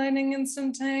 eyes like lightning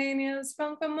instantaneous,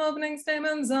 sprung from opening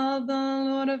stamens of the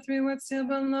Lord of three with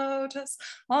silver lotus.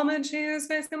 Homage, he whose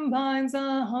face combines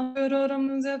 100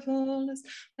 autumns of fullness,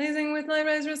 blazing with light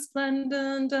rays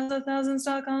resplendent as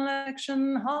 1,000-star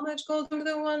collection. Homage, gold to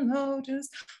the one lotus,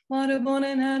 water-born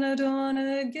and hand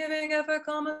adorned, giving ever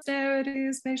calm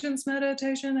austerities, patience,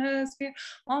 meditation, has fear.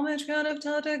 Homage, God of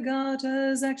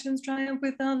Tathagatas, actions triumph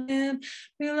without him.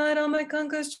 Relight on my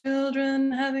conquer's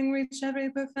children, having reached every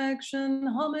perfection.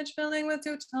 Homage filling with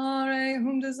tutare,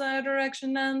 whom desire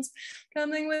direction ends.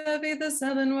 Trembling with envy the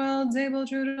seven worlds, able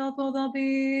true to uphold all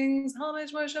beings.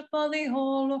 Homage worship all the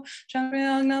whole.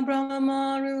 Chakriyagna Brahma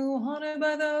Maru, haunted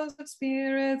by the host of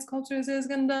spirits. Sculptures is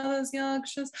Gandhavas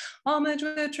Yakshas. Homage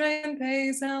with their tray and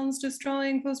pay sounds,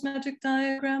 destroying post-magic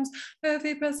diagrams. Her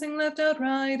feet pressing left out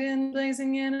right in,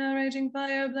 blazing in a raging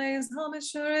fire blaze. Homage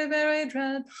sure very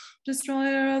dread.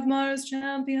 Destroyer of Mars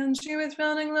champion, she with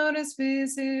frowning lotus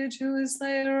visage, who is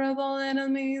slayer of all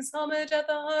enemies. Homage at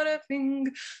the heart of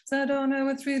finger, Sadona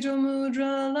with three jewel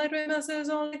mudra, light ray masters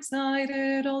all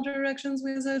excited, all directions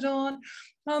wheels adorn.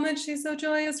 Homage, she so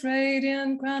joyous,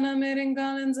 radiant, crown emitting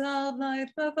garlands of light,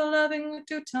 purple loving with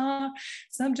tutar,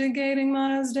 subjugating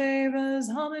Mars devas.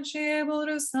 Homage, she able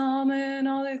to summon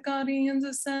all the guardians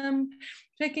assemble,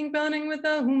 shaking, crowning with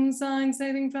the whom sign,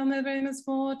 saving from every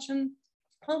misfortune.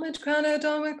 Homage crowned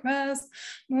adorned with crest,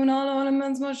 moon all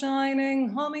ornaments more shining.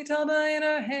 Homage Taba in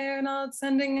her hair, not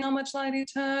sending how much light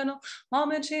eternal.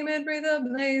 Homage she mid breathe a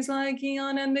blaze like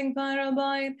eon ending fire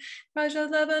bite. Crash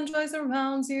of love and joy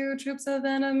surrounds you, troops of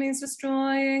enemies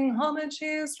destroying. Homage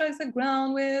she who strikes the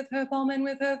ground with her palm and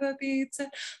with her beats it,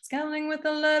 scaling with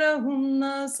the letter whom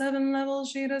the seven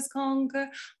levels she does conquer.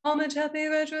 Homage happy,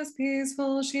 virtuous,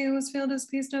 peaceful, she whose field is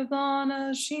peace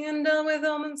nirvana. She endowed with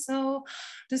omen so,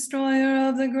 destroyer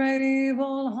of the great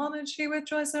evil. Homage she with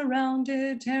joy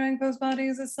surrounded, tearing foes'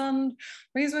 bodies asunder.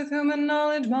 Breeze with human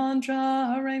knowledge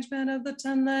mantra, arrangement of the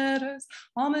 10 letters.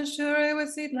 Homage to her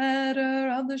with seed letter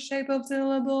of the shape of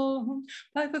syllable.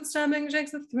 By foot stamping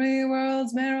shakes the three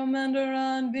worlds, Mero,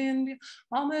 Mandara, and Vindhya.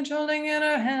 Homage holding in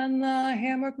her hand the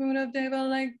hammer moon of Deva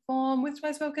lake form, with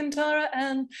twice spoken Tara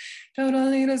and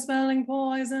totally dispelling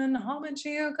poison. Homage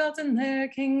she who gods and their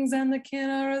kings and the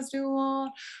kinnaras do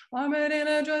on. Armored in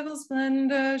a joyful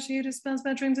splendor, she dispels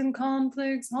bad dreams and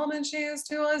conflicts. Homage she is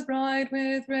two eyes bright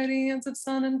with radiance of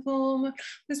sun and full moon.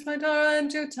 This bright Tara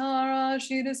and Tutara,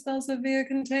 she dispels severe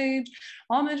contagion.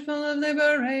 Homage full of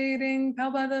liberating,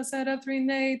 powered by the set of three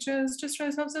natures,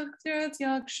 destroys hopes of spirits,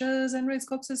 yakshas, and raise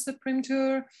corpses supreme to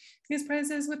her. These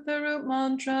praises with the root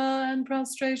mantra and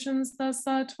prostrations thus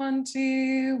are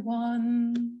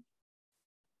 21.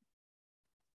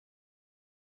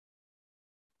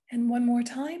 And one more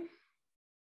time.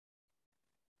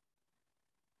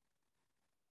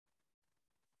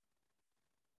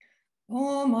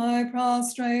 Oh, I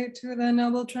prostrate to the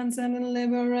noble transcendent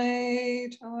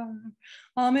liberator.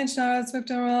 Homage, stars swift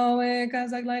heroic,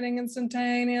 as like lightning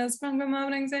instantaneous, sprung from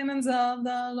opening stamens of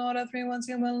the Lord of three once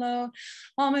you below.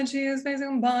 Homage, he whose face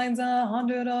combines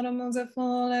 100 autumn moons of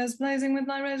fullness, blazing with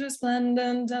light rays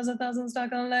resplendent as 1,000-star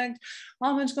collect.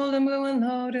 Homage, golden blue and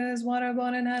lotus,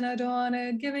 water-born and hand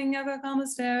adorned, giving ever calm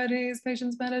austerities,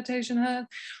 patience, meditation, health.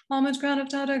 Homage, crown of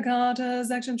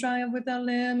Tathagatas, action triumph without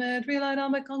limit, relight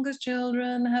on my conquer's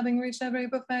children, having reached every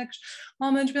perfection.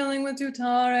 Homage filling with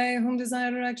tutare, whom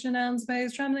desire direction and space,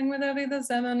 trembling with every the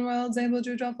seven worlds, able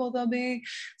to draw forth all being.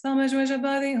 Homage worship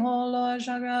by the whole Lord,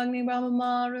 Chakriyagni Brahma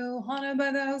Maru, haunted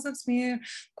by the house of smear,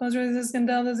 cause resistant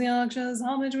devils yakshas.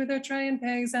 Homage with her tray and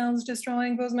pay sounds,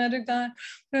 destroying foes magic die.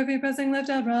 Her feet pressing left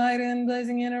out right in,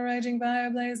 blazing in a raging fire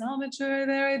blaze. Homage to her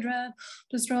very dread,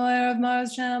 destroyer of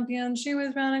Mars champion, she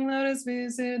with frowning lotus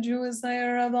visage, who is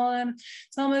slayer of all enemies.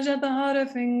 Homage at the heart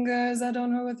of fingers,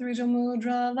 Adorn with three jewel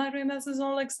mudra, light remesses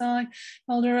all excite,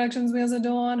 all directions wheels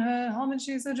adorn her. Homage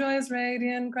she so joyous,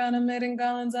 radiant, crown emitting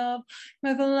garlands of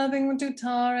methyl loving with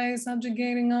tutare,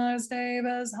 subjugating Ars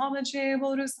devas. Homage she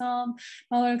able to psalm,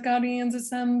 all earth guardians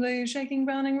assembly, shaking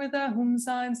frowning with their whom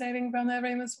sign, saving from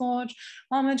every misfortune.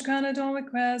 Homage crown adorned with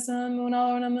crescent, moon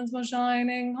all ornaments more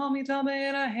shining. Homage Taba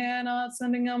in her hair, not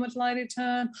sending how much light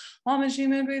eternal. Homage she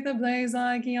may breathe a blaze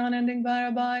like eon ending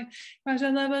fire by. Crash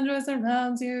of love and joy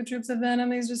surrounds you, troops of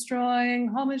enemies destroying.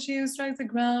 Homage she who strikes the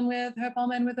ground with her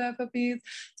palm and with her beats,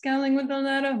 scaling with the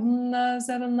letter the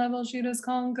seven levels she does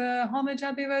conquer. Homage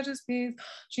happy virtuous peace,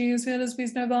 she whose field is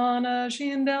peace nirvana,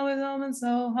 she endowed with home and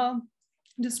so home.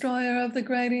 destroyer of the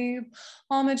great Eve.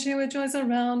 Homage she with joy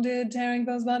surrounded, tearing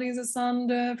those bodies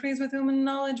asunder, freeze with human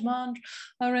knowledge mantra,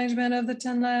 arrangement of the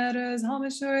 10 letters,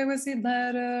 homage to her with seed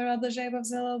letter of the shape of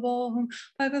syllable, whom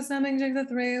pipe of stemming jig the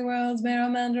 3 worlds,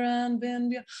 Meramandra and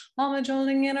Vindhya, homage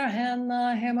holding in her hand the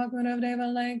Hemakun of Deva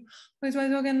Lake, which way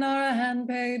token Nara hand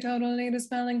pay, totally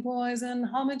dispelling poison,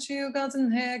 homage to you gods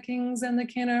and hair kings and the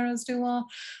kinneras to all,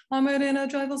 armored in a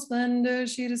joyful splendor,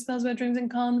 she dispels by dreams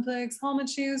and conflicts,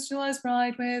 homage she used to eyes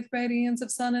bright with radiance of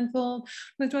sun and full,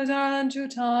 with Dwajara and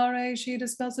Chutare, she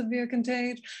dispels severe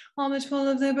contagion, homage full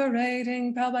of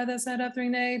liberating, power by the set of 3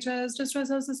 natures, destroys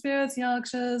hosts of spirits,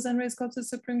 yakshas, and raise corpses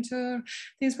supreme tour.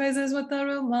 These praises with the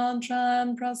root mantra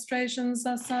and prostrations,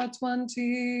 Sasa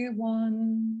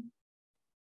 21.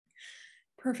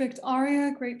 Perfect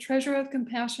Arya, great treasure of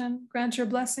compassion, grant your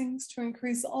blessings to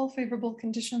increase all favorable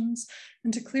conditions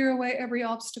and to clear away every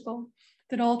obstacle,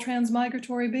 that all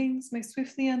transmigratory beings may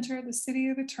swiftly enter the city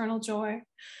of eternal joy.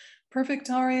 Perfect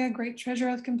Arya, great treasure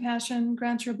of compassion,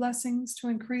 grant your blessings to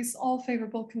increase all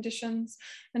favorable conditions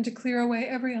and to clear away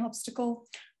every obstacle,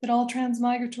 that all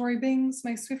transmigratory beings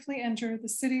may swiftly enter the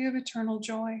city of eternal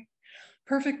joy.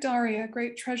 Perfect Arya,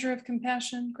 great treasure of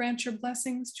compassion, grant your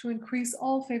blessings to increase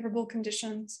all favorable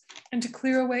conditions and to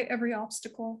clear away every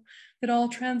obstacle, that all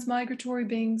transmigratory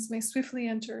beings may swiftly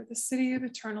enter the city of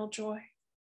eternal joy.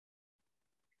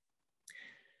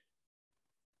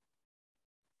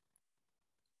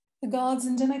 The gods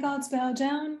and demigods bow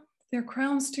down, their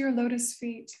crowns to your lotus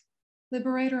feet.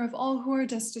 Liberator of all who are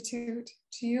destitute,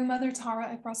 to you, Mother Tara,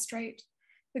 I prostrate.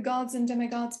 The gods and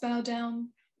demigods bow down,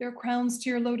 their crowns to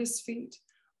your lotus feet.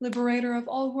 Liberator of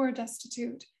all who are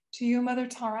destitute, to you, Mother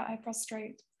Tara, I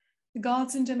prostrate. The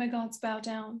gods and demigods bow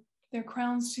down, their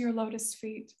crowns to your lotus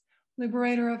feet.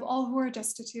 Liberator of all who are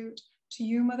destitute, to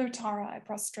you, Mother Tara, I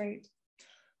prostrate.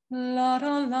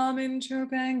 Lata lamin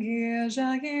chupengi,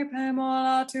 jagi pe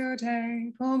mola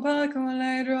tute, pumpa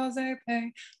kule drose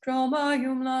pe, droma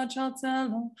yumla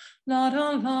chatselo.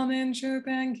 Lata lamin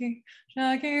chupengi,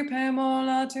 jagi pe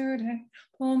mola tute,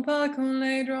 pumpa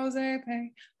kule drose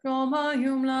pe, droma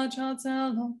yumla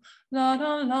chatselo.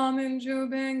 Lata lamin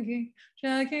chupengi,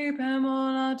 jagi pe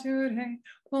mola tute,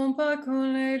 pumpa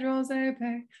kule drose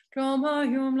pe, droma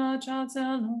yumla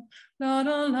chatselo.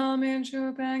 Lata lamin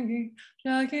chupengi,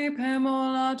 Jackie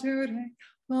Pemola Ture,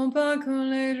 Pumpa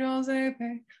Kule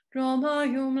Josepe, Droma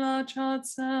Yumla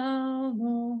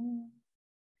Chatselo.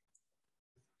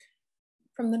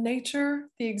 From the nature,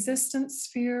 the existence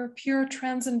sphere, pure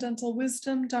transcendental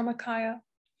wisdom, Dharmakaya,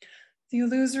 the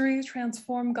illusory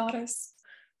transformed goddess,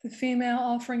 the female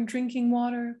offering drinking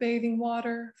water, bathing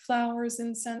water, flowers,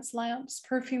 incense, lamps,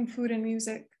 perfume, food, and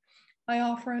music, I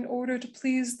offer in order to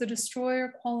please the destroyer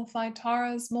qualified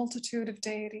Tara's multitude of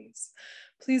deities.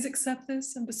 Please accept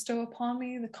this and bestow upon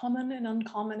me the common and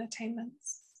uncommon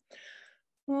attainments.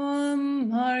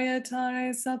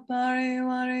 Maryatare sapare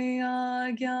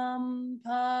variagyam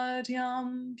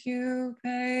padyam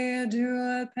pupe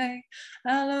dupe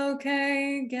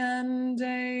aloke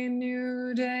gende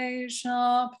nude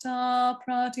shapta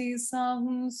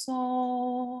pratisamso.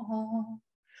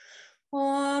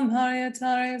 Om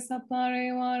Haryatare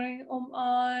Sapare Ware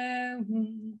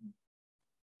Om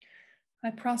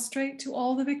I prostrate to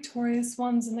all the victorious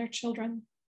ones and their children.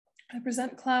 I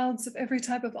present clouds of every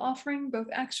type of offering, both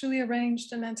actually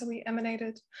arranged and mentally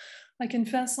emanated. I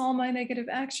confess all my negative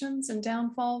actions and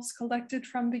downfalls collected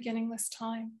from beginningless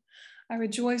time. I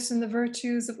rejoice in the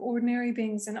virtues of ordinary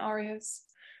beings and Aryas.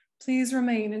 Please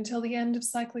remain until the end of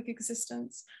cyclic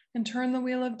existence and turn the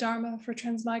wheel of Dharma for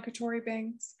transmigratory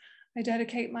beings. I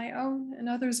dedicate my own and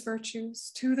others'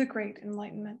 virtues to the great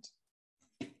enlightenment.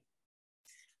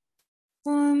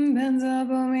 Om benza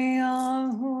bumi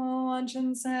ahu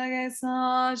anchan sage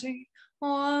saji.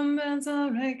 Om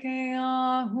benza reke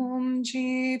ahum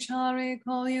chi chari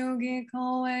kol yogi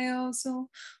kol eosu.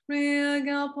 Ria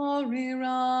galpo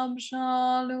rirab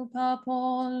shalu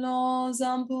papo lo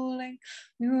zampuling.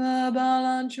 Nua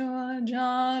balanchua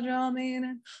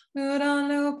jadraminen. Nudan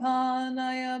lupa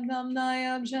nayab nam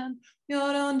nayab jen.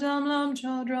 Yodan dam lam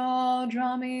chodra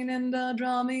dramininda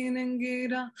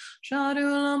draminingida. Shadu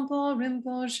lampo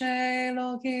rinpoche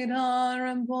lokida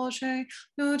rinpoche.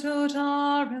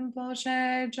 Nututa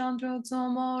rinpoche jantu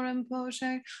tsomo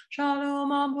rinpoche. Shadu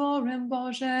mampo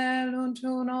rinpoche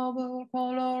luntu nobu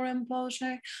kolo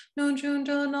rinpoche.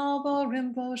 Nunchuntu nobu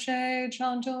rinpoche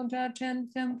chantu datin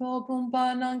tempo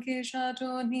pumpa nanki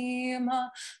shatu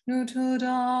nima. Nutu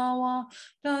dawa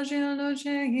dajil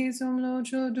luche hisum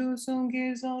luchu dusu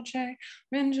Sungki Soche,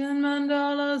 Rinjin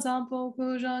Mandala Zampo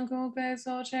Pujan Kupe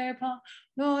Soche Pa,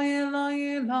 Loi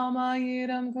Lama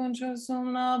Yidam Kunchu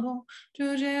Sum Labo,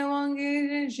 Juje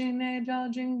Wangi Jine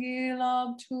Jingi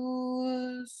Lab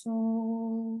Tu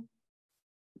So.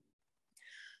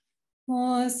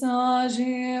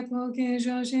 Osaji Puki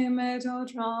Joshi Meto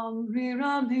Tram,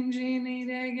 Riram Pingji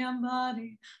Nide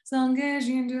Gambadi, Sange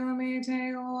Jindu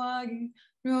Mite Oagi,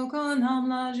 Ryoko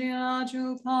Namla Jira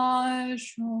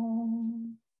Chupaisho.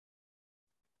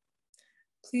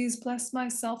 Please bless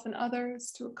myself and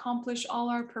others to accomplish all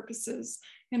our purposes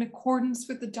in accordance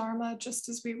with the Dharma just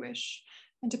as we wish,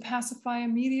 and to pacify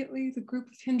immediately the group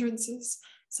of hindrances,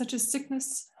 such as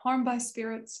sickness, harm by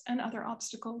spirits, and other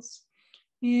obstacles.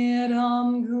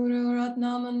 Idam Guru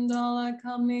Ratna Mandala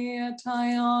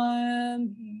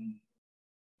Kamniyatayami.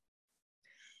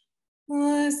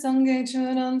 Sange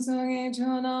Chunam Sunge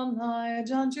Chunam Laya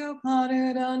Janchu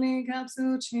Parirani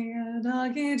Kapsuchi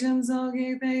Dagi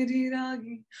Jinsogi Pedi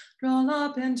Dagi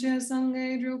Drola Pinche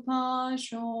Sange Drupa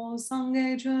Sho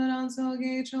Sange Chunam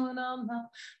Sogi Chunam La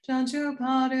Janchu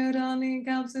Parirani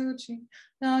Kapsuchi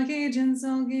Dagi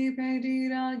Jinsogi Pedi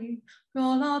Dagi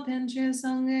Drola Pinche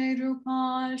Sange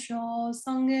Drupa Sho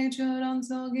Sange Chunam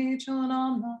Sogi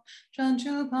Chunam La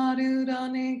Janchu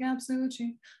Parirani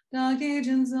Kapsuchi Dagi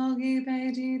Jinsogi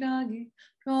Pedi Dagi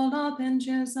Drola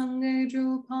Pinche Sange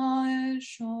Drupa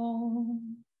Sho.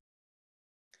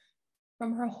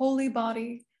 From her holy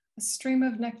body, a stream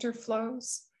of nectar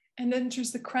flows and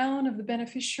enters the crown of the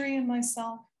beneficiary and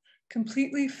myself,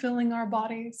 completely filling our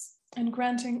bodies and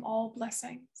granting all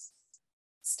blessings.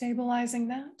 Stabilizing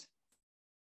that.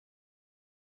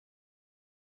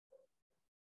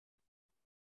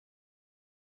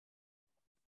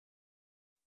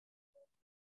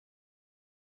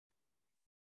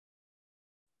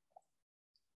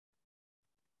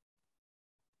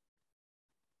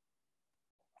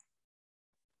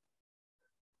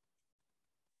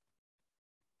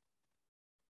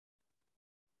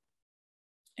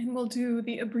 And we'll do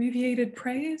the abbreviated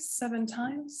praise 7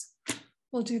 times.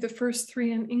 We'll do the first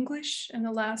 3 in English and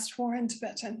the last 4 in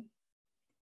Tibetan.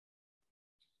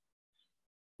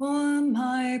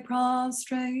 I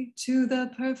prostrate to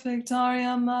the perfect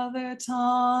Arya Mother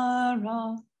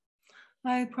Tara.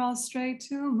 I prostrate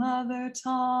to Mother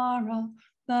Tara,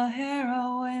 the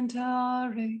heroine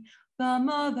Tari. The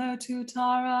mother to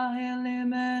Tara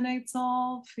eliminates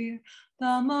all fear.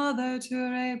 The mother to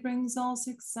Re brings all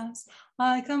success.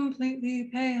 I completely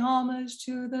pay homage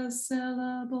to the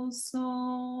syllable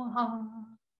Soha.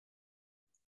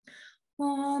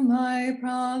 I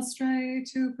prostrate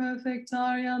to perfect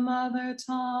Arya Mother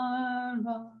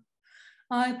Tara.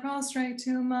 I prostrate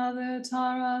to Mother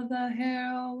Tara, the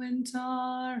heroine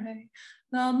Tare.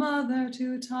 The mother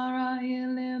to Tara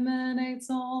eliminates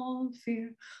all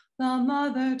fear. The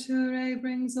mother to Re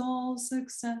brings all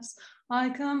success. I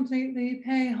completely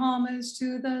pay homage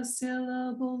to the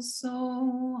syllable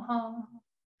Soha.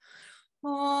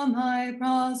 I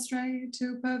prostrate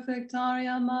to perfect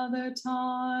Arya Mother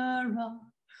Tara.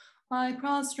 I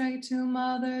prostrate to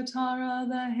Mother Tara,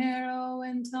 the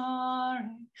heroine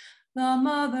Tare. The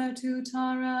mother to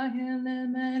Tara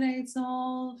eliminates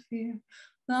all fear.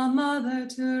 The mother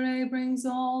to Re brings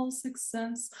all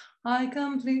success. I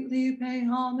completely pay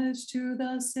homage to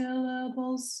the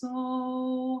syllable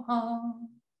Soha.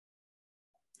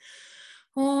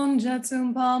 Om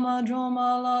Jetsum Pama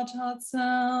Droma La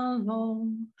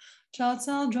Chatselo.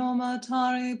 Chatsel Droma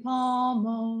Tari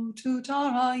Pamo.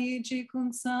 Tutara Yiji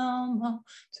Kunselma.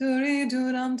 Turi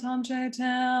Dudam Tamche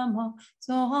Tema.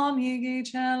 Soham Yigi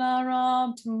Chela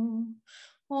Rabtu.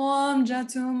 Om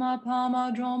Jetsuma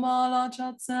Pama Droma La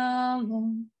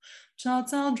Chatselo.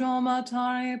 Chatsel Droma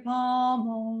Tari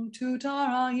Pamo.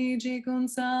 Tutara Yiji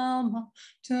Kunselma.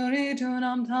 Turi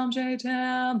Dunam Tamche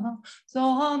Tema.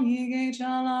 Soham Yige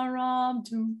Chala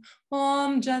Rabdu,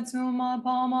 Om Jetsuma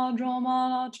Pama Droma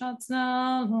La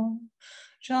Chatselo,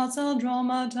 Chatsel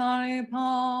Droma Tari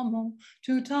Pamo,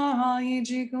 Tutara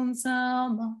Yiji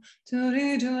Kunselma,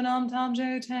 Turi Dunam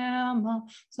Tamje Tema,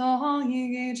 Soham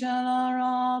Yige Chala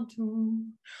Rabdu,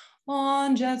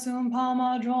 Om Jetsum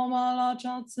Pama Droma La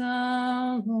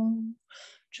Chatselo,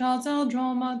 Chatsel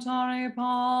Droma Tari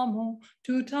Pamo,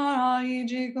 Tutara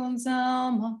Yiji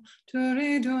Kunselma,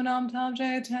 Turi Dunam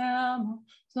Tamje Tema,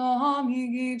 Soham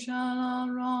Yigi Chala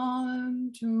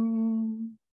Rabdu.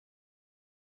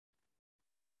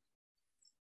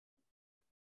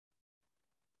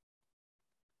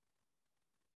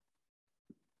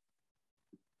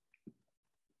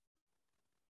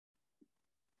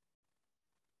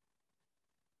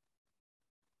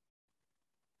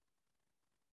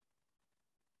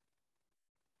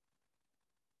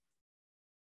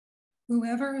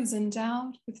 Whoever is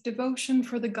endowed with devotion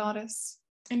for the goddess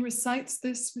and recites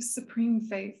this with supreme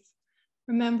faith,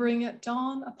 remembering at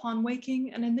dawn, upon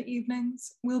waking, and in the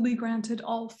evenings, will be granted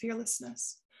all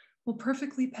fearlessness, will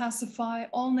perfectly pacify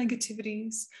all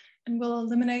negativities, and will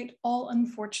eliminate all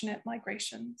unfortunate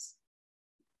migrations.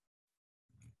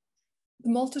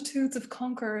 The multitudes of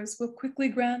conquerors will quickly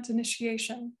grant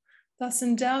initiation. Thus,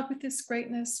 endowed with this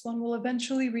greatness, one will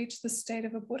eventually reach the state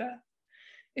of a Buddha.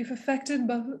 If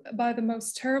affected by the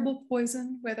most terrible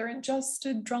poison, whether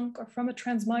ingested, drunk, or from a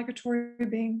transmigratory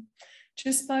being,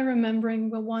 just by remembering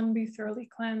will one be thoroughly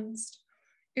cleansed.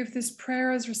 If this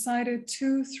prayer is recited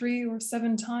 2, 3, or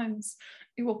 7 times,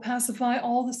 it will pacify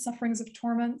all the sufferings of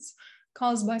torments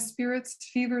caused by spirits,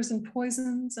 fevers, and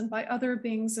poisons, and by other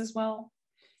beings as well.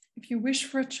 If you wish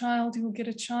for a child, you will get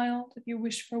a child. If you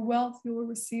wish for wealth, you will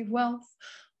receive wealth.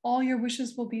 All your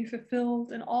wishes will be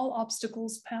fulfilled and all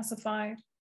obstacles pacified.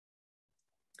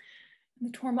 The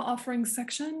Torma offering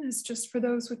section is just for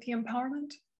those with the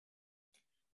empowerment.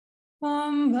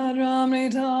 Om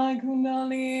Bhadramrita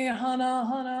Kundali Hana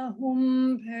Hana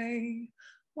Humpe.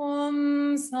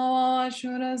 Om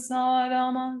Sawashura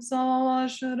Sawadama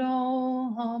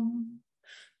Sawashudo Ham.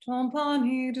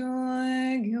 Tompani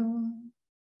Duegyu.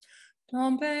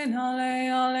 Tompe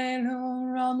Nale Alelu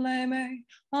Ramle Me.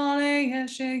 Ale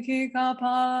Yeshiki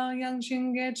Kapala Yang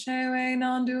Shinge Chewe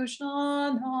Nandu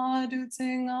Shana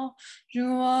Dutsinga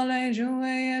Juale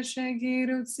Jue Yeshiki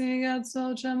Dutsigat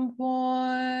So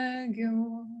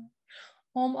Chempoegyu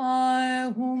Om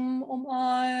Ai Hum Om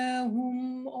Ai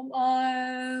Hum Om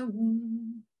Ai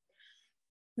Hum.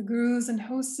 The gurus and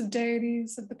hosts of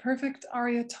deities of the perfect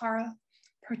Arya Tara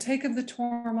partake of the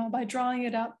Torma by drawing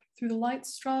it up through the light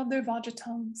straw of their Vajra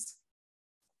tongues.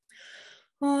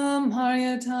 Om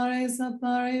Haryatare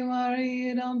Sapari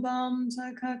Vari Idam Bam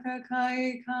Takaka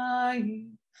Kai Kai.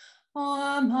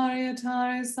 Om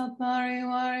Haryatare Sapari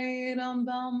Vari Idam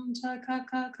Bam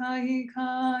Takaka Kai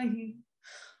Kai.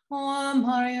 Om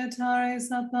Haryatare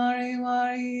Sapari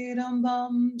Vari Idam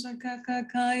Bam Takaka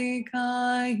Kai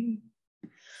Kai.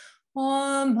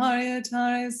 Om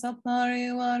Haryatare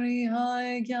Sapari Vari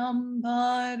Hai Gyam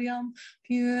Paryam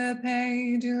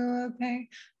Pupe Dupe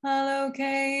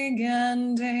Aloke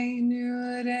Gande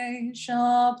Nude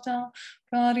Shabda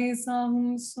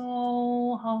Pradisam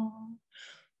Soha.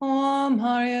 Om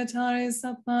Haryatare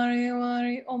Sapari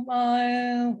Vari Om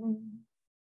Ayahum.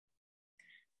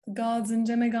 The gods and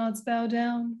demigods bow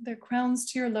down, their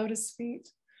crowns to your lotus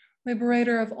feet.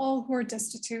 Liberator of all who are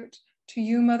destitute, to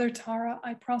you, Mother Tara,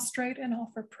 I prostrate and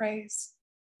offer praise.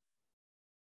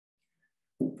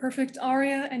 Perfect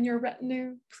Arya and your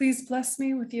retinue, please bless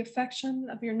me with the affection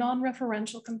of your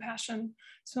non-referential compassion,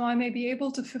 so I may be able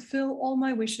to fulfill all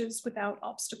my wishes without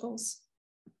obstacles.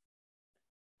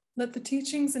 Let the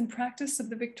teachings and practice of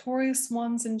the victorious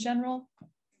ones in general,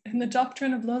 and the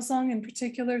doctrine of Losang in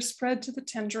particular, spread to the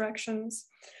 10 directions.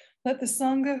 Let the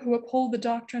Sangha who uphold the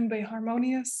doctrine be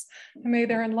harmonious, and may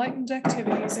their enlightened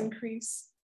activities increase.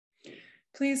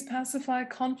 Please pacify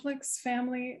conflicts,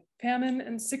 famine,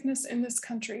 and sickness in this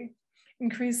country.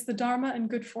 Increase the Dharma and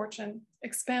good fortune.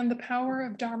 Expand the power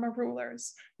of Dharma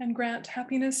rulers, and grant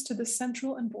happiness to the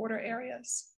central and border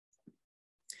areas.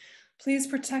 Please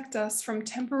protect us from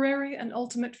temporary and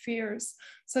ultimate fears,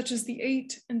 such as the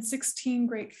 8 and 16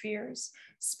 great fears,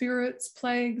 spirits,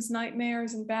 plagues,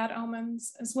 nightmares, and bad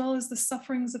omens, as well as the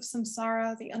sufferings of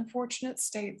samsara, the unfortunate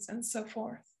states, and so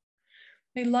forth.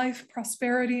 May life,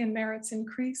 prosperity, and merits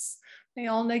increase. May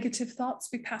all negative thoughts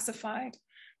be pacified.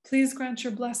 Please grant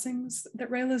your blessings that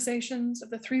realizations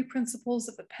of the 3 principles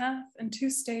of the path and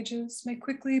 2 stages may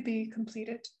quickly be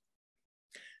completed.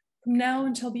 From now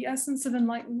until the essence of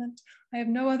enlightenment, I have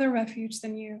no other refuge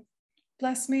than you.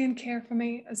 Bless me and care for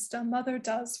me as a mother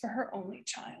does for her only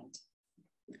child.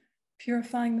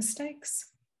 Purifying mistakes.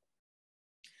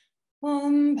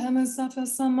 Om Pemasafa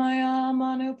Samaya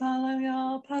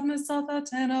Manupalaya Padmasafa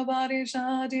Tenobadi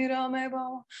Shadiro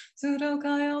Mebo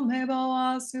Sudokayo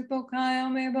Mebo Supokayo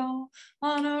Mebo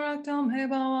Anorakto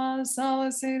Mebo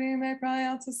Sawasiri Me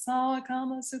Prayata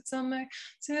Sawakama Sutsame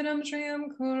Siddham Shriyam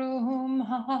Kuruhum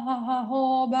Ha Ha Ha Ha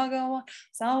Ho Bhagawan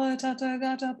Sawatata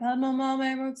Gata Padma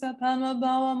Mame Muksa Padma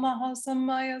Bhava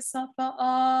Mahasamaya Safa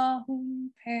Ahum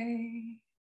Pe.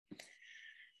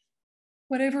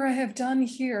 Whatever I have done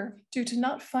here, due to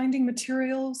not finding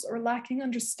materials or lacking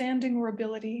understanding or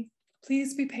ability,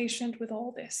 please be patient with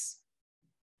all this.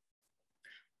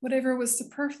 Whatever was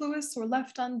superfluous or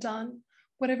left undone,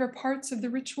 whatever parts of the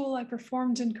ritual I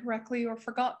performed incorrectly or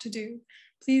forgot to do,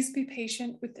 please be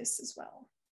patient with this as well.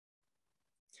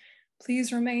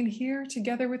 Please remain here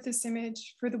together with this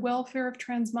image for the welfare of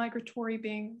transmigratory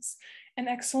beings and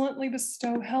excellently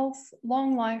bestow health,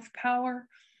 long life, power,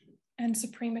 and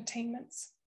supreme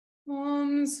attainments.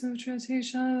 Om Sutra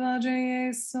Tisha Vajaye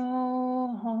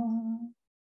Soha.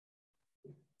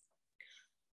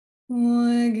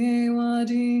 Oige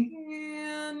Wadi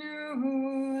Anu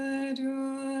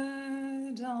Edudam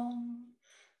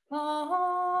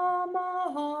Pamahai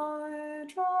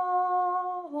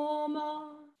Drama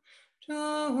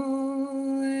Tuegyone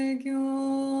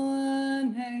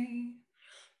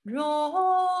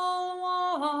Drowa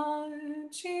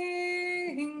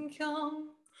Chinkyang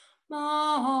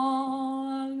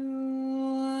Malupa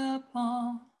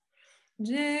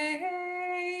Jai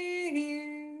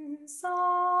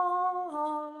Sala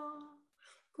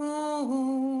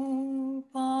Gopasho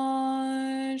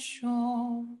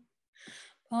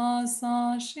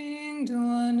Pasashing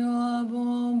Duanua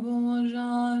Bombo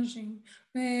Jajing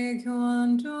Wekyon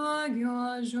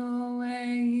Duagyo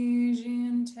Wei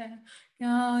Jinte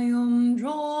Gayum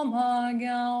Droma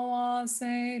Gawa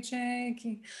Se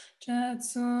Cheki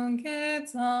Jetsun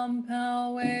Ketam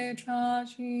Pelwe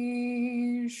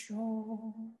Trachi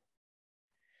Sho.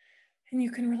 And you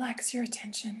can relax your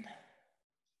attention.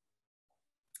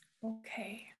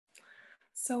 Okay,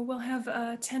 so we'll have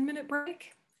a 10-minute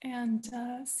break and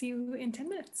see you in 10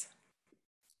 minutes.